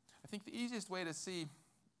 I think the easiest way to see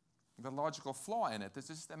the logical flaw in it is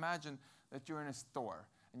just imagine that you're in a store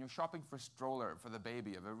and you're shopping for a stroller for the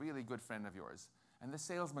baby of a really good friend of yours. And the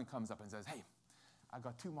salesman comes up and says, hey, I've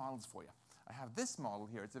got 2 models for you. I have this model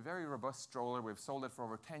here. It's a very robust stroller. We've sold it for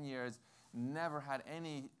over 10 years. Never had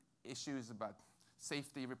any issues about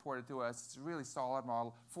safety reported to us. It's a really solid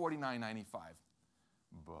model, $49.95.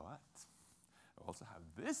 But I also have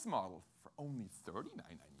this model for only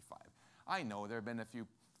 $39.95. I know there have been a few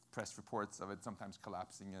press reports of it sometimes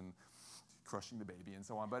collapsing and crushing the baby and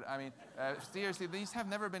so on. But I mean, seriously, these have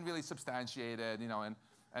never been really substantiated, you know,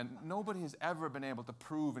 and nobody has ever been able to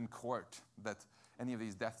prove in court that any of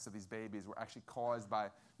these deaths of these babies were actually caused by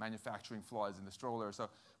manufacturing flaws in the stroller. So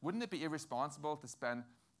wouldn't it be irresponsible to spend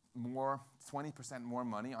 20% more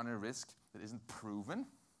money on a risk that isn't proven?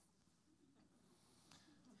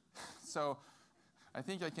 So I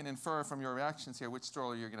think I can infer from your reactions here which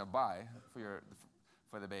stroller you're going to buy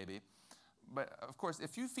for the baby. But of course,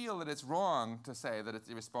 if you feel that it's wrong to say that it's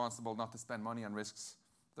irresponsible not to spend money on risks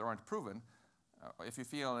that aren't proven, if you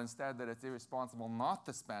feel instead that it's irresponsible not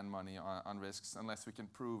to spend money on risks unless we can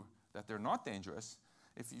prove that they're not dangerous,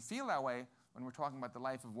 if you feel that way when we're talking about the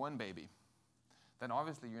life of one baby, then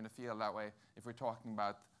obviously you're going to feel that way if we're talking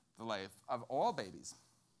about the life of all babies.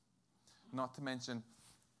 Not to mention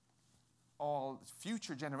all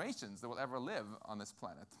future generations that will ever live on this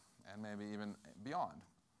planet, and maybe even beyond.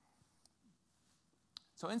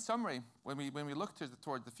 So in summary, when we look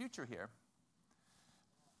toward the future here,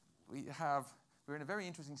 we're in a very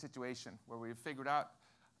interesting situation where we've figured out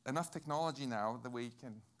enough technology now that we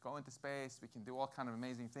can go into space, we can do all kind of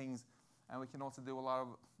amazing things, and we can also do a lot of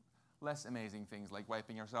less amazing things like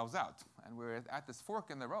wiping ourselves out. And we're at this fork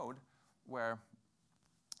in the road where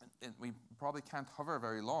we probably can't hover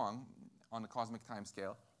very long on the cosmic time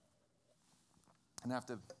scale and have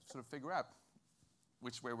to sort of figure out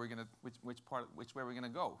which way we're going to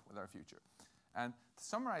go with our future. And to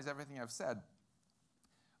summarize everything I've said,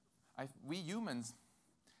 we humans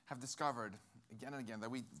have discovered again and again that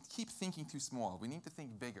we keep thinking too small. We need to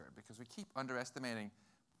think bigger because we keep underestimating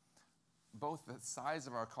both the size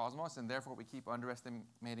of our cosmos, and therefore we keep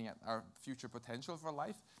underestimating our future potential for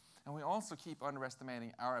life, and we also keep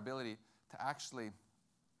underestimating our ability to actually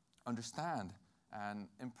understand and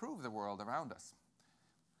improve the world around us.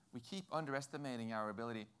 We keep underestimating our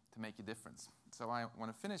ability to make a difference. So I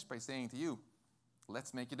want to finish by saying to you,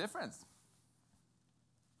 let's make a difference.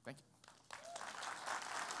 Thank you.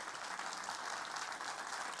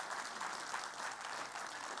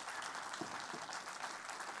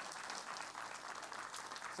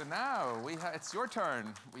 So now it's your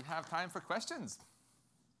turn. We have time for questions.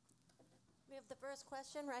 We have the first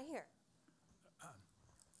question right here.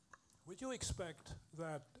 Would you expect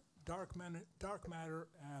that dark matter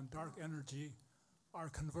and dark energy are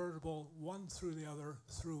convertible one through the other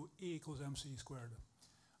through E equals mc squared?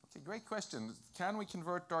 Okay, great question. Can we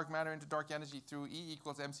convert dark matter into dark energy through E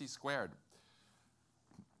equals mc squared?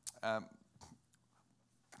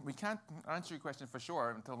 We can't answer your question for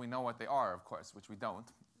sure until we know what they are, of course, which we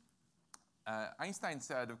don't. Einstein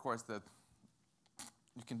said, of course, that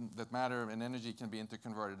matter and energy can be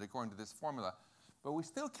interconverted according to this formula, but we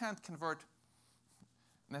still can't convert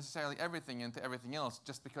necessarily everything into everything else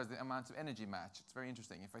just because the amounts of energy match. It's very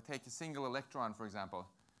interesting. If I take a single electron, for example,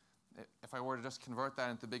 if I were to just convert that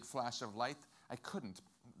into a big flash of light, I couldn't,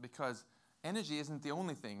 because energy isn't the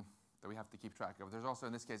only thing that we have to keep track of. There's also,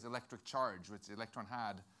 in this case, electric charge, which the electron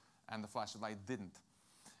had and the flash of light didn't.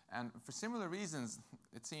 And for similar reasons,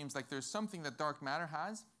 it seems like there's something that dark matter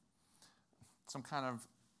has some kind of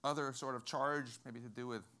other sort of charge, maybe to do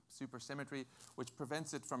with supersymmetry, which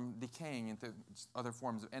prevents it from decaying into other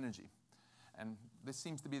forms of energy. And this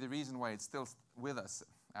seems to be the reason why it's still with us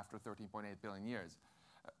after 13.8 billion years.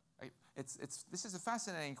 This is a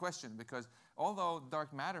fascinating question because although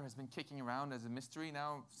dark matter has been kicking around as a mystery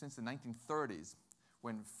now since the 1930s,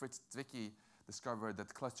 when Fritz Zwicky discovered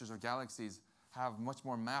that clusters of galaxies have much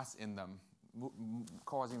more mass in them,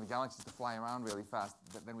 causing the galaxies to fly around really fast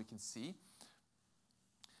than we can see.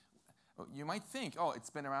 You might think, oh,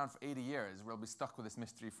 it's been around for 80 years. We'll be stuck with this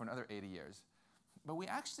mystery for another 80 years. But we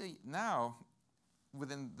actually now,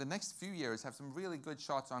 within the next few years, have some really good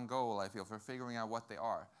shots on goal, I feel, for figuring out what they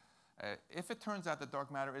are. If it turns out that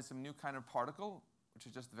dark matter is some new kind of particle, which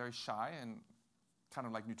is just very shy and kind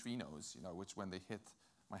of like neutrinos, which when they hit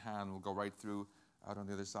my hand will go right through, out on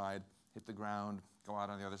the other side, hit the ground, go out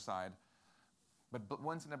on the other side. But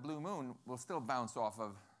once in a blue moon, will still bounce off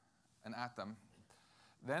of an atom.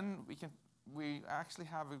 Then we actually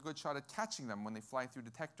have a good shot at catching them when they fly through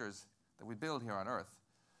detectors that we build here on Earth.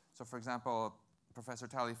 So for example, Professor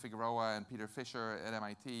Tali Figueroa and Peter Fisher at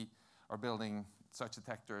MIT are building such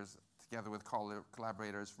detectors together with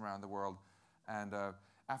collaborators from around the world. And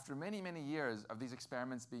after many, many years of these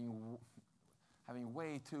experiments having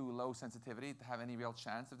way too low sensitivity to have any real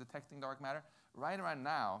chance of detecting dark matter, right around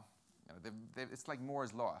now, it's like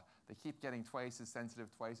Moore's law. They keep getting twice as sensitive,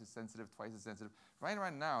 twice as sensitive, twice as sensitive. Right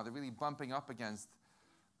around now, they're really bumping up against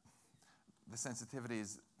the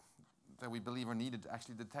sensitivities that we believe are needed to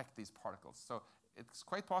actually detect these particles. So it's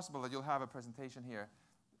quite possible that you'll have a presentation here,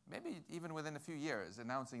 maybe even within a few years,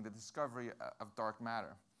 announcing the discovery of dark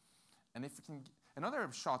matter. And if we can, another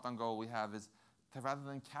shot on goal we have is to, rather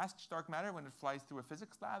than catch dark matter when it flies through a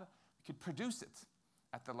physics lab, we could produce it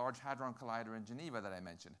at the Large Hadron Collider in Geneva that I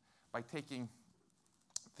mentioned, by taking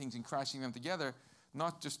things and crashing them together,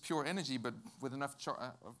 not just pure energy, but with enough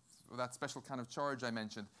that special kind of charge I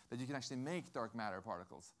mentioned, that you can actually make dark matter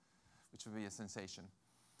particles, which would be a sensation.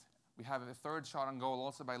 We have a third shot on goal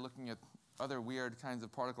also by looking at other weird kinds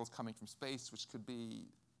of particles coming from space, which could be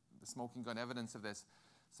the smoking gun evidence of this.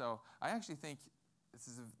 So I actually think this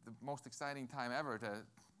is the most exciting time ever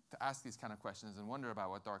to ask these kind of questions and wonder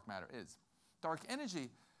about what dark matter is. Dark energy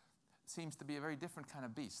seems to be a very different kind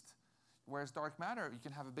of beast. Whereas dark matter, you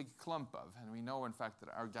can have a big clump of. And we know, in fact, that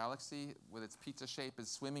our galaxy, with its pizza shape, is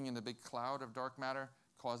swimming in a big cloud of dark matter,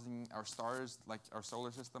 causing our stars, like our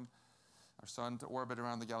solar system, our sun, to orbit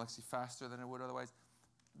around the galaxy faster than it would otherwise.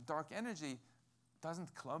 Dark energy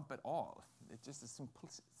doesn't clump at all. It just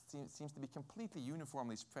seems to be completely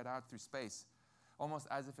uniformly spread out through space, almost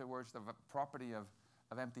as if it were just a property of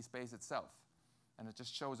empty space itself. And it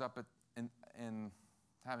just shows up in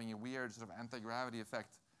having a weird sort of anti-gravity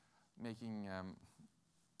effect, making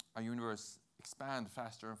our universe expand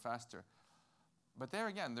faster and faster. But there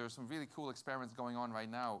again, there's some really cool experiments going on right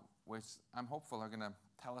now, which I'm hopeful are going to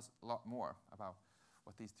tell us a lot more about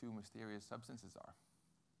what these two mysterious substances are.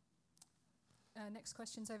 Next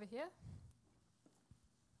question's over here.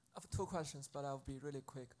 I have two questions, but I'll be really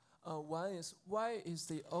quick. One is, why is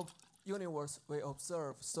the universe we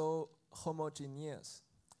observe so homogeneous?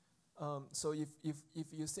 So if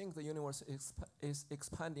you think the universe is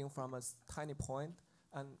expanding from a tiny point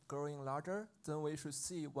and growing larger, then we should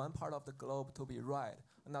see one part of the globe to be red,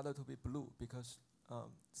 another to be blue, because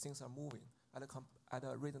things are moving at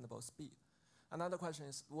a reasonable speed. Another question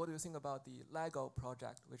is, what do you think about the LIGO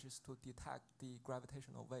project, which is to detect the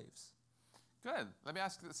gravitational waves? Good. Let me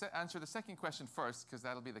answer the second question first, because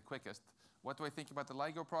that'll be the quickest. What do I think about the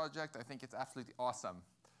LIGO project? I think it's absolutely awesome.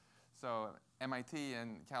 So MIT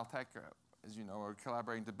and Caltech, as you know, are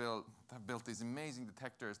collaborating to have built these amazing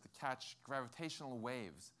detectors to catch gravitational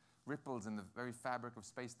waves, ripples in the very fabric of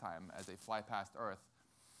space-time as they fly past Earth.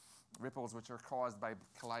 Ripples which are caused by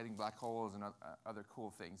colliding black holes and other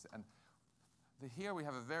cool things. And here we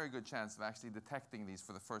have a very good chance of actually detecting these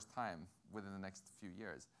for the first time within the next few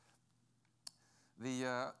years.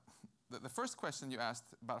 The first question you asked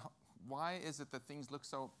about why is it that things look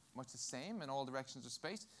so much the same in all directions of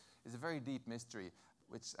space is a very deep mystery,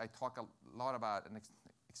 which I talk a lot about and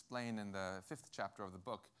explain in the 5th chapter of the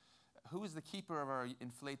book. Who is the keeper of our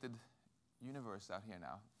inflated universe out here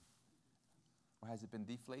now? Or has it been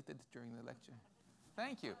deflated during the lecture?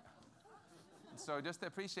 Thank you. So just to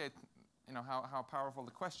appreciate how powerful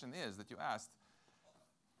the question is that you asked.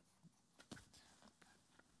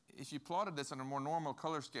 If you plotted this on a more normal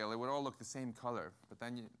color scale, it would all look the same color, but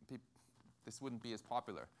then this wouldn't be as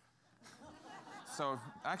popular. So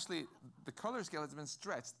actually, the color scale has been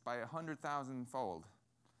stretched by 100,000-fold.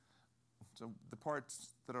 So the parts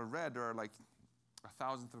that are red are like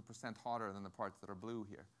 1,000th of a percent hotter than the parts that are blue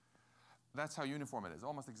here. that's how uniform it is,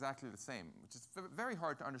 almost exactly the same, which is very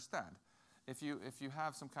hard to understand. If you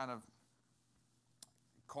have some kind of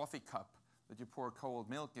coffee cup that you pour cold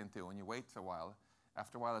milk into and you wait for a while,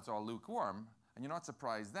 after a while it's all lukewarm, and you're not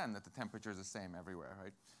surprised then that the temperature is the same everywhere,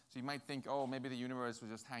 right? So you might think, oh, maybe the universe was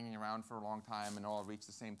just hanging around for a long time and all reached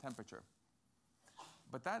the same temperature.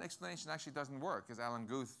 But that explanation actually doesn't work, as Alan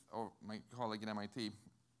Guth, or my colleague at MIT,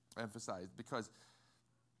 emphasized, because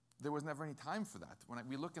there was never any time for that. When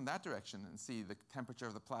we look in that direction and see the temperature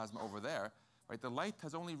of the plasma over there, right, the light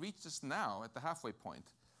has only reached us now at the halfway point.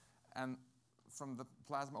 And from the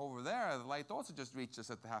plasma over there, the light also just reached us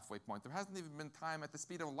at the halfway point. There hasn't even been time at the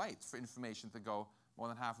speed of light for information to go more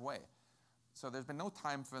than halfway. So there's been no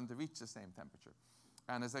time for them to reach the same temperature.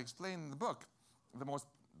 And as I explain in the book, the most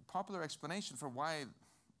popular explanation for why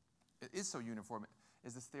it is so uniform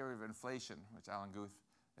is this theory of inflation, which Alan Guth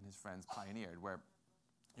and his friends pioneered, where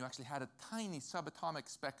you actually had a tiny subatomic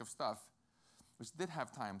speck of stuff which did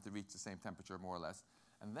have time to reach the same temperature, more or less.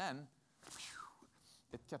 And then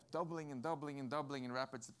it kept doubling and doubling and doubling in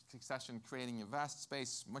rapid succession, creating a vast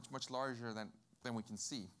space much, much larger than we can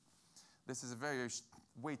see. This is a very,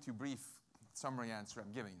 way too brief summary answer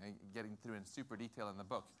I'm giving. I'm getting through in super detail in the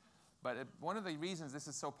book. But one of the reasons this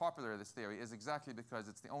is so popular, this theory, is exactly because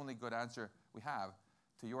it's the only good answer we have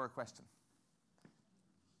to your question.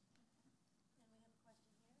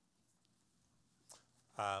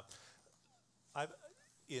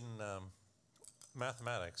 In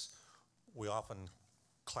mathematics, we often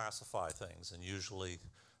classify things, and usually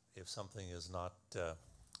if something is not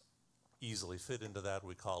easily fit into that,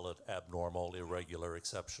 we call it abnormal, irregular,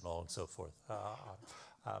 exceptional, and so forth.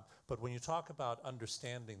 But when you talk about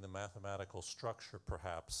understanding the mathematical structure,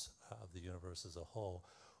 perhaps, of the universe as a whole,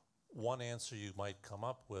 one answer you might come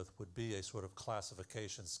up with would be a sort of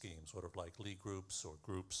classification scheme, sort of like Lie groups or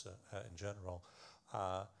groups in general.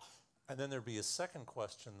 And then there'd be a second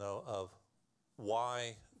question, though, of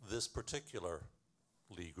why this particular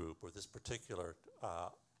Lie group or this particular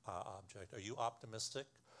object. Are you optimistic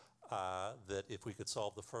that if we could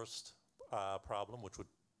solve the first problem, which would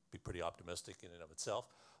be pretty optimistic in and of itself,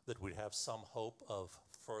 that we'd have some hope of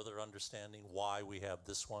further understanding why we have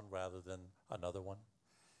this one rather than another one?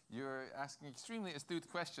 You're asking extremely astute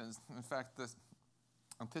questions. In fact,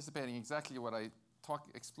 anticipating exactly what I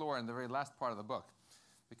explore in the very last part of the book.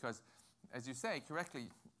 Because, as you say correctly,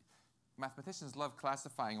 mathematicians love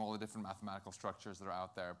classifying all the different mathematical structures that are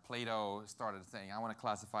out there. Plato started saying, I want to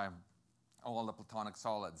classify all the Platonic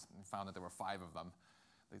solids, and found that there were 5 of them.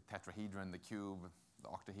 The tetrahedron, the cube, the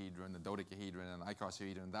octahedron, the dodecahedron, and the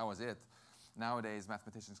icosahedron, that was it. Nowadays,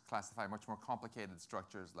 mathematicians classify much more complicated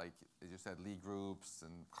structures like, as you said, Lie groups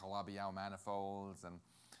and Calabi-Yau manifolds and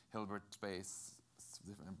Hilbert space,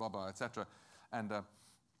 and blah, blah, etc. And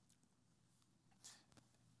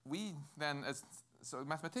we then, so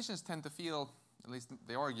mathematicians tend to feel, at least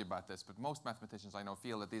they argue about this, but most mathematicians I know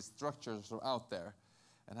feel that these structures are out there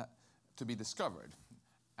and to be discovered,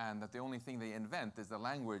 and that the only thing they invent is the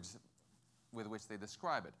language with which they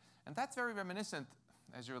describe it. And that's very reminiscent,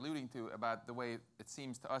 as you're alluding to, about the way it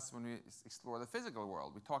seems to us when we explore the physical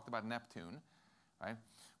world. We talked about Neptune, right?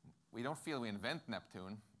 We don't feel we invent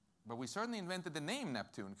Neptune, but we certainly invented the name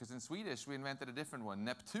Neptune, because in Swedish we invented a different one,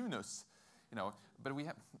 Neptunus, you know. But we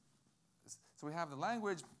have, so we have the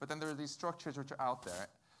language, but then there are these structures which are out there.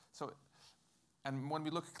 So, and when we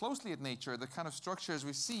look closely at nature, the kind of structures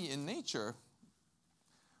we see in nature,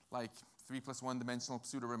 like 3+1 dimensional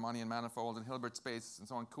pseudo-Riemannian manifold and Hilbert space and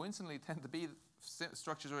so on, coincidentally tend to be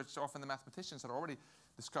structures which often the mathematicians had already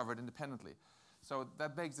discovered independently. So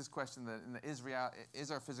that begs this question that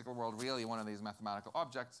is our physical world really one of these mathematical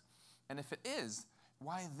objects? And if it is,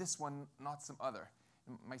 why this one, not some other?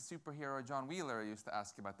 My superhero John Wheeler used to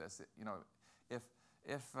ask about this. You know, if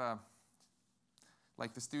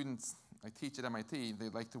like the students I teach at MIT, they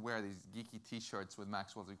like to wear these geeky T-shirts with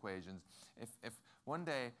Maxwell's equations. If one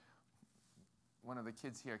day one of the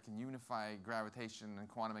kids here can unify gravitation and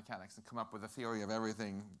quantum mechanics and come up with a theory of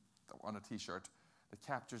everything on a T-shirt that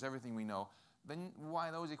captures everything we know, then why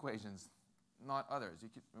those equations, not others?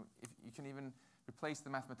 You can even replace the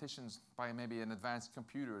mathematicians by maybe an advanced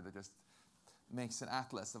computer that just makes an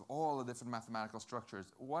atlas of all the different mathematical structures.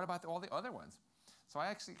 What about all the other ones? So I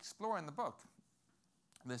actually explore in the book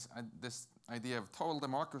this idea of total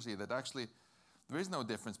democracy, that actually there is no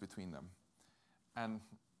difference between them. And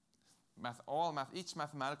each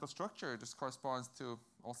mathematical structure just corresponds to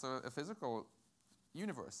also a physical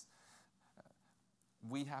universe.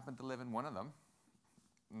 We happen to live in one of them,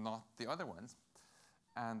 not the other ones.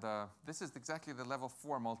 And this is exactly the level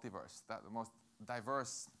 4 multiverse, the most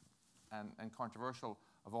diverse and controversial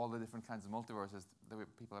of all the different kinds of multiverses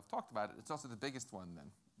that people have talked about, it's also the biggest one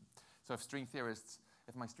then. So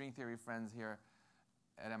if my string theory friends here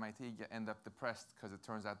at MIT end up depressed because it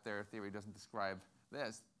turns out their theory doesn't describe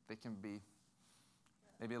this, they can be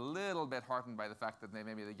maybe a little bit heartened by the fact that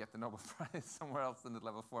maybe they get the Nobel Prize somewhere else in the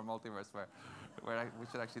level 4 multiverse which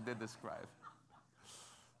it actually did describe.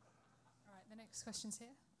 All right, the next question's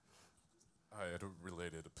here. I had a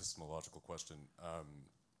related epistemological question.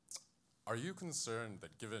 Are you concerned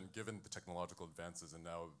that given the technological advances and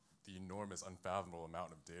now the enormous, unfathomable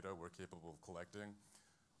amount of data we're capable of collecting,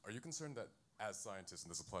 are you concerned that as scientists,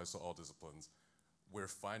 and this applies to all disciplines, we're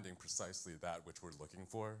finding precisely that which we're looking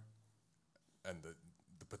for, and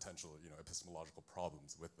the potential, epistemological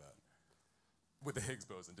problems with that? With the Higgs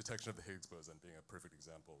boson, detection of the Higgs boson being a perfect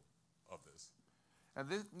example of this. And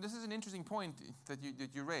this is an interesting point that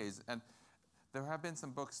you raise, and there have been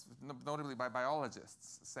some books, notably by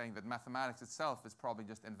biologists, saying that mathematics itself is probably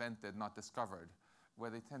just invented, not discovered, where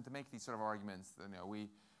they tend to make these sort of arguments that we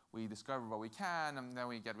discover what we can, and then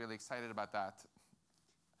we get really excited about that,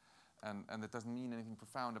 and it doesn't mean anything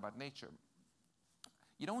profound about nature.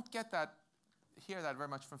 You don't hear that very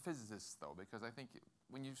much from physicists, though, because I think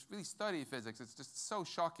when you really study physics, it's just so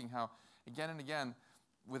shocking how, again and again,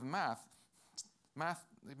 with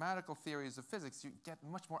mathematical theories of physics, you get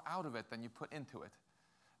much more out of it than you put into it.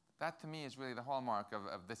 That, to me, is really the hallmark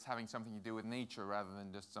of this having something to do with nature rather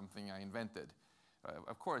than just something I invented.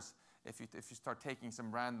 Of course, if you start taking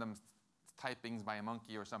some random typings by a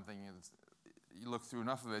monkey or something, you look through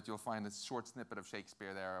enough of it, you'll find a short snippet of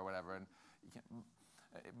Shakespeare there or whatever. And you can't,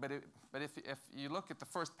 but if you look at the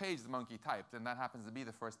first page the monkey typed, and that happens to be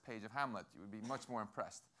the first page of Hamlet, you would be much more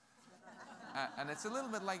impressed. And it's a little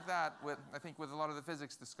bit like that, I think, with a lot of the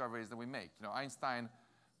physics discoveries that we make. Einstein,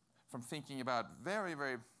 from thinking about very,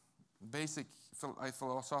 very basic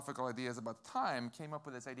philosophical ideas about time, came up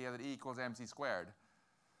with this idea that E equals mc squared.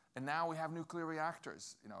 And now we have nuclear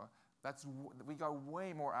reactors. We got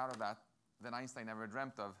way more out of that than Einstein ever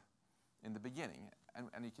dreamt of in the beginning.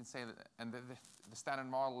 And you can say that, and the standard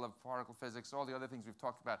model of particle physics, all the other things we've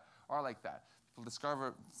talked about are like that.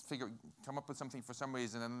 People come up with something for some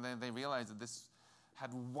reason, and then they realize that this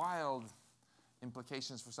had wild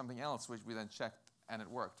implications for something else, which we then checked, and it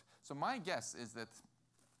worked. So my guess is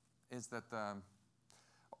that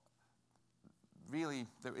really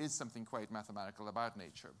there is something quite mathematical about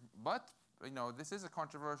nature. But this is a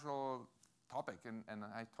controversial topic, and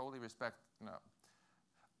I totally respect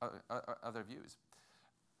other views.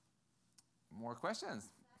 More questions?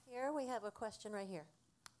 Here we have a question right here.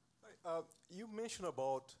 You mentioned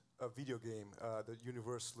about a video game. The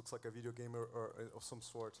universe looks like a video game or of some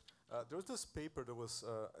sort. There was this paper that was,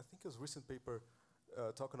 I think it was a recent paper,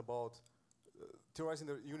 talking about theorizing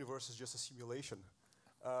the universe is just a simulation.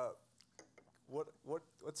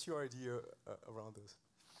 What's your idea around this?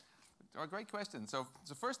 Oh, great question. So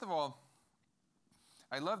first of all,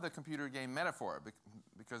 I love the computer game metaphor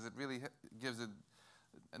because it really gives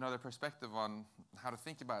another perspective on how to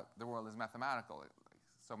think about the world as mathematical.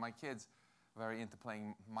 So my kids are very into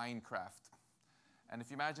playing Minecraft. And if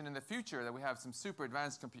you imagine in the future that we have some super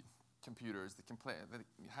advanced computers that can play,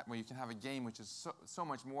 where you can have a game which is so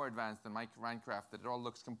much more advanced than Minecraft that it all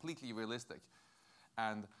looks completely realistic.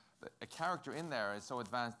 And a character in there is so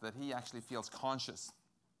advanced that he actually feels conscious.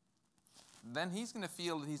 Then he's going to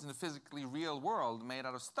feel that he's in a physically real world made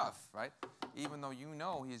out of stuff, right? Even though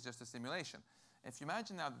he's just a simulation. If you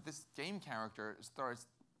imagine now that this game character starts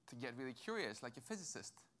to get really curious, like a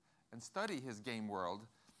physicist, and study his game world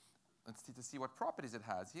and to see what properties it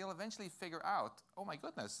has, he'll eventually figure out, oh my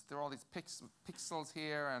goodness, there are all these pixels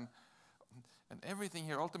here, and everything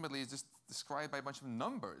here ultimately is just described by a bunch of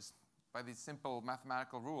numbers, by these simple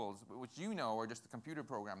mathematical rules, which are just a computer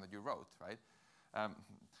program that you wrote, right?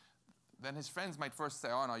 Then his friends might first say,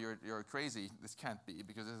 oh no, you're crazy, this can't be,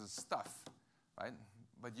 because this is stuff, right?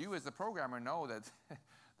 But you as the programmer know that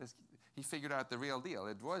he figured out the real deal.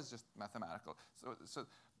 It was just mathematical. So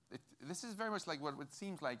this is very much like what it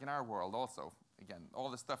seems like in our world also. Again,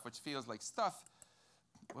 all the stuff which feels like stuff,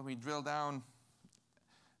 when we drill down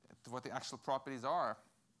to what the actual properties are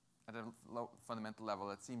at a low fundamental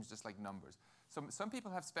level, it seems just like numbers. So some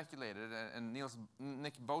people have speculated, and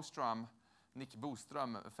Nick Boström,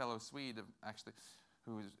 a fellow Swede, actually,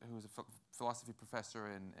 who's a philosophy professor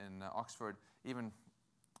in Oxford, even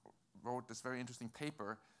wrote this very interesting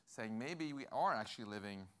paper saying maybe we are actually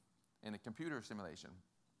living in a computer simulation.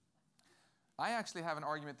 I actually have an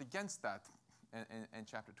argument against that in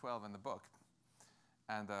chapter 12 in the book.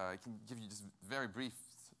 And I can give you just a very brief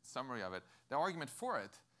summary of it. The argument for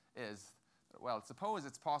it is, well, suppose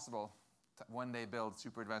it's possible one day build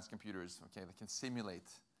super advanced computers, okay, that can simulate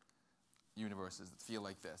universes that feel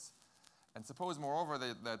like this. And suppose, moreover,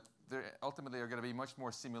 that there ultimately are going to be much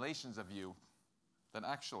more simulations of you than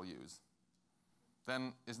actual yous.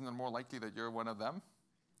 Then isn't it more likely that you're one of them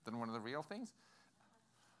than one of the real things?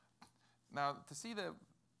 Now, to see the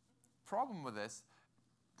problem with this,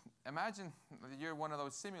 imagine that you're one of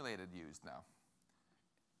those simulated yous now.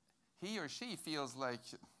 He or she feels like,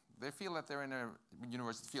 they feel that they're in a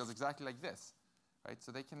universe that feels exactly like this, right?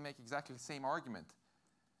 So they can make exactly the same argument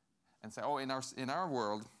and say, oh, in our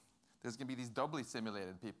world, there's going to be these doubly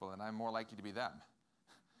simulated people, and I'm more likely to be them.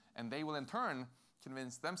 And they will, in turn,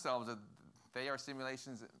 convince themselves that they are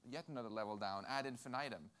simulations yet another level down, ad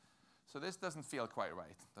infinitum. So this doesn't feel quite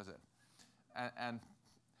right, does it? And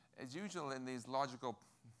as usual in these logical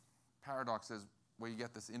paradoxes where you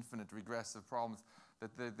get this infinite regress of problems,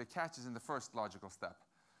 that the catch is in the first logical step.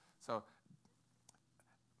 So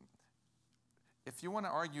if you want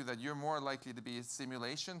to argue that you're more likely to be a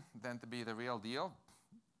simulation than to be the real deal,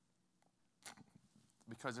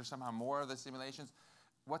 because there's somehow more of the simulations,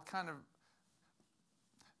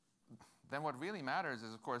 then what really matters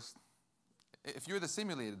is, of course, if you're the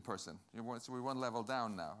simulated person, so we're one level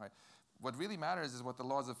down now, right? What really matters is what the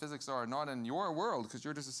laws of physics are, not in your world, because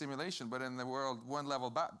you're just a simulation, but in the world one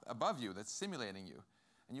level above you that's simulating you.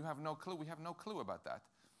 And you have no clue, we have no clue about that.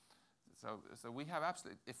 So we have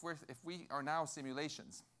absolutely, if we are now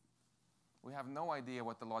simulations, we have no idea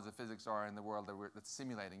what the laws of physics are in the world that's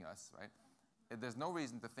simulating us, right? There's no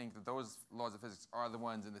reason to think that those laws of physics are the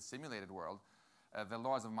ones in the simulated world. The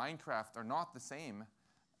laws of Minecraft are not the same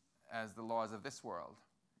as the laws of this world.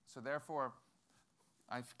 So therefore,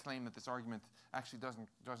 I claim that this argument actually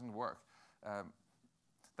doesn't work.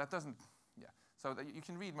 That doesn't, yeah. So you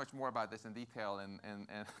can read much more about this in detail in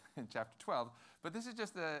chapter 12. But this is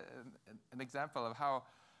just an example of how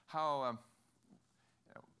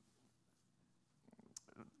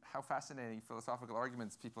fascinating philosophical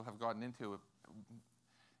arguments people have gotten into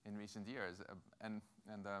in recent years. And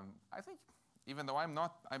I think, even though I'm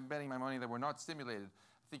betting my money that we're not simulated,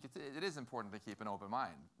 I think it is important to keep an open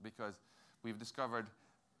mind, because we've discovered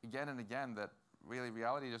again and again that really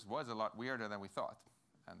reality just was a lot weirder than we thought.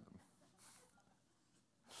 And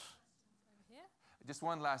just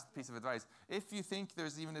one last piece of advice. If you think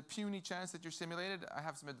there's even a puny chance that you're simulated, I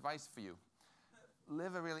have some advice for you.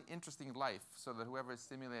 Live a really interesting life so that whoever is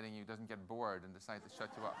simulating you doesn't get bored and decide to shut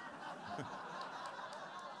you up.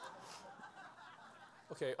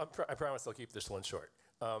 Okay, I promise I'll keep this one short.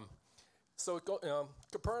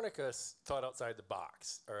 Copernicus thought outside the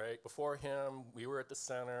box, all right? Before him, we were at the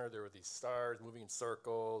center, there were these stars moving in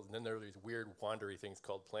circles, and then there were these weird wandery things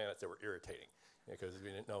called planets that were irritating, because we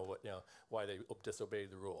didn't know why they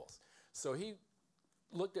disobeyed the rules. So he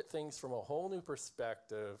looked at things from a whole new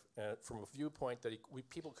perspective, and from a viewpoint that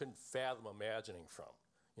people couldn't fathom imagining from,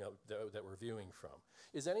 that we're viewing from.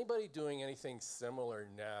 Is anybody doing anything similar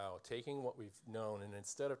now, taking what we've known, and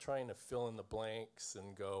instead of trying to fill in the blanks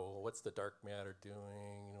and go, well, what's the dark matter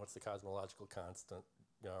doing, what's the cosmological constant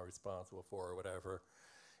responsible for, or whatever,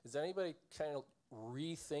 is anybody kind of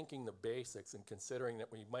rethinking the basics and considering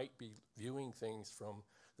that we might be viewing things from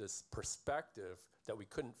this perspective that we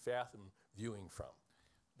couldn't fathom viewing from?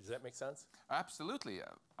 Does that make sense? Absolutely.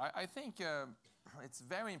 I think it's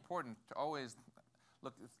very important to always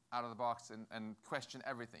look out of the box and question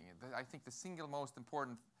everything. I think the single most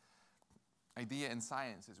important idea in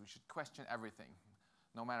science is we should question everything.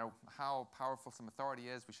 No matter how powerful some authority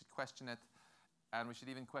is, we should question it. And we should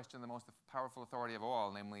even question the most powerful authority of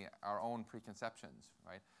all, namely our own preconceptions,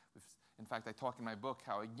 right? In fact, I talk in my book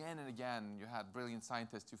how again and again you had brilliant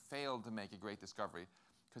scientists who failed to make a great discovery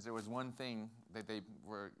because there was one thing that they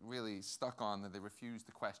were really stuck on that they refused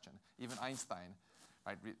to question. Even Einstein,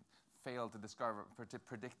 right, failed to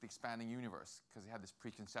predict the expanding universe because he had this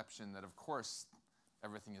preconception that, of course,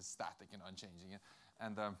 everything is static and unchanging.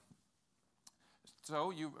 And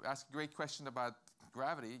so you ask a great question about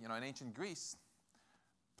gravity. In ancient Greece,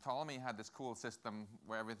 Ptolemy had this cool system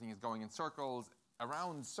where everything is going in circles,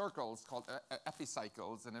 around circles called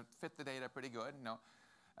epicycles, and it fit the data pretty good.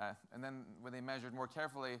 And then when they measured more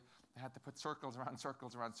carefully, they had to put circles around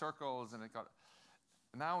circles around circles, and it got.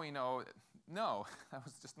 Now we know, no, that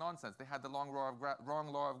was just nonsense. They had the wrong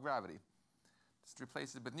law of gravity. Just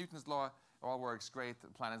replace it with Newton's law. It all works great. The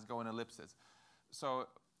planets go in ellipses. So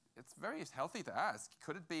it's very healthy to ask,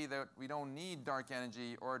 could it be that we don't need dark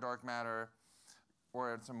energy or dark matter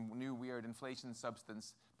or some new weird inflation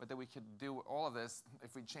substance, but that we could do all of this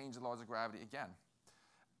if we change the laws of gravity again?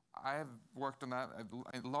 I have worked on that.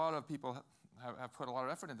 A lot of people have put a lot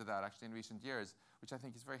of effort into that, actually, in recent years, which I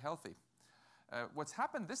think is very healthy. What's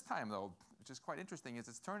happened this time, though, which is quite interesting, is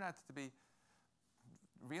it's turned out to be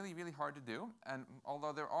really, really hard to do. And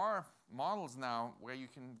although there are models now where you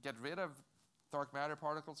can get rid of dark matter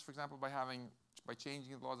particles, for example, by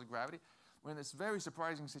changing the laws of gravity, we're in this very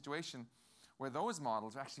surprising situation where those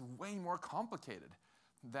models are actually way more complicated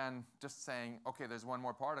than just saying, okay, there's one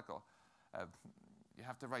more particle. You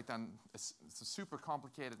have to write down it's a super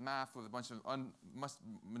complicated math with a bunch of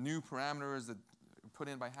new parameters that are put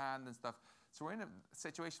in by hand and stuff. So we're in a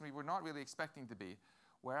situation we were not really expecting to be,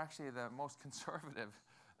 where actually the most conservative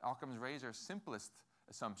Occam's razor simplest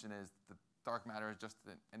assumption is that dark matter is just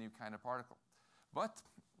a new kind of particle. But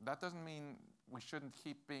that doesn't mean we shouldn't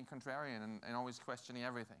keep being contrarian and always questioning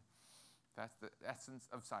everything. That's the essence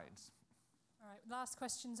of science. All right, last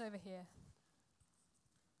questions over here.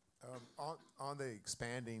 On the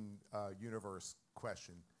expanding universe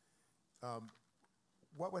question,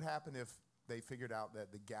 what would happen if they figured out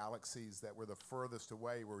that the galaxies that were the furthest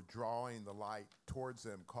away were drawing the light towards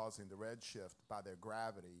them, causing the redshift by their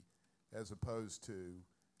gravity, as opposed to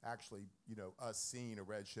actually, us seeing a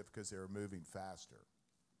redshift because they were moving faster?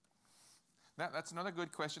 That's another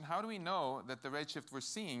good question. How do we know that the redshift we're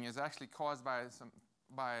seeing is actually caused by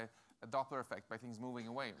a Doppler effect, by things moving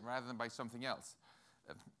away, rather than by something else?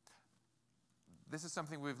 This is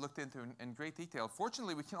something we've looked into in great detail.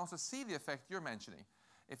 Fortunately, we can also see the effect you're mentioning.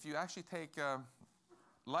 If you actually take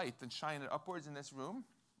light and shine it upwards in this room,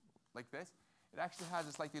 like this, it actually has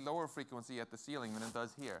a slightly lower frequency at the ceiling than it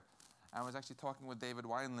does here. I was actually talking with David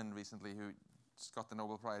Wineland recently, who just got the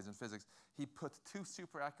Nobel Prize in physics. He put two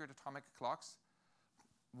super accurate atomic clocks.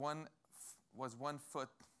 One was 1 foot,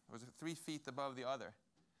 was 3 feet above the other.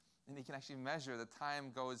 And he can actually measure the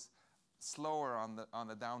time goes slower on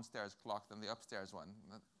the downstairs clock than the upstairs one.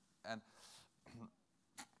 And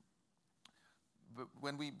but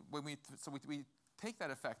when we take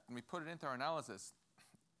that effect and we put it into our analysis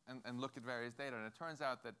and look at various data, and it turns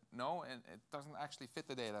out that no, and it doesn't actually fit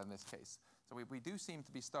the data in this case. So we do seem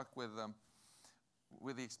to be stuck with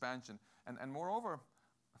the expansion. And moreover,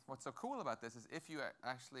 what's so cool about this is if you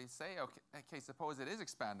actually say, okay, suppose it is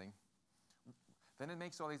expanding, then it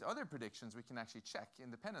makes all these other predictions we can actually check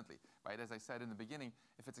independently, right? As I said in the beginning,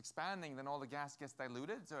 if it's expanding, then all the gas gets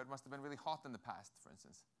diluted, so it must have been really hot in the past, for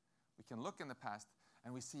instance. We can look in the past,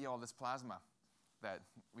 and we see all this plasma that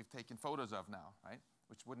we've taken photos of now, right?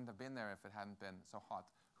 Which wouldn't have been there if it hadn't been so hot.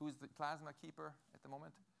 Who's the plasma keeper at the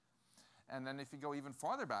moment? And then if you go even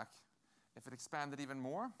farther back, if it expanded even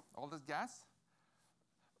more, all this gas,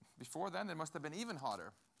 before then it must have been even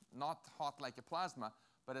hotter. Not hot like a plasma,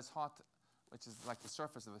 but as hot, which is like the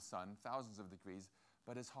surface of the sun, thousands of degrees,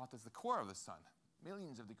 but as hot as the core of the sun,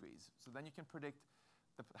 millions of degrees. So then you can predict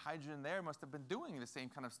the hydrogen there must have been doing the same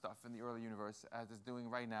kind of stuff in the early universe as it's doing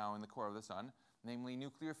right now in the core of the sun, namely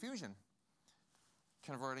nuclear fusion,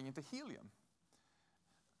 converting into helium.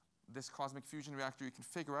 This cosmic fusion reactor, you can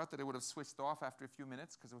figure out that it would have switched off after a few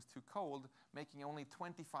minutes because it was too cold, making only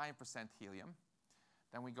 25% helium.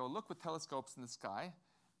 Then we go look with telescopes in the sky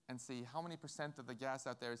and see how many percent of the gas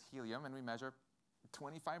out there is helium, and we measure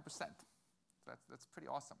 25%. That's pretty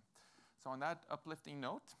awesome. So on that uplifting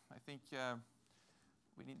note, I think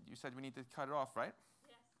you said we need to cut it off, right?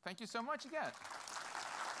 Yes. Thank you so much again.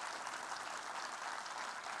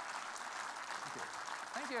 Thank you.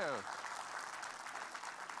 Thank you.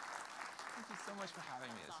 Thank you so much for having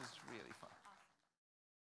me. This was really fun.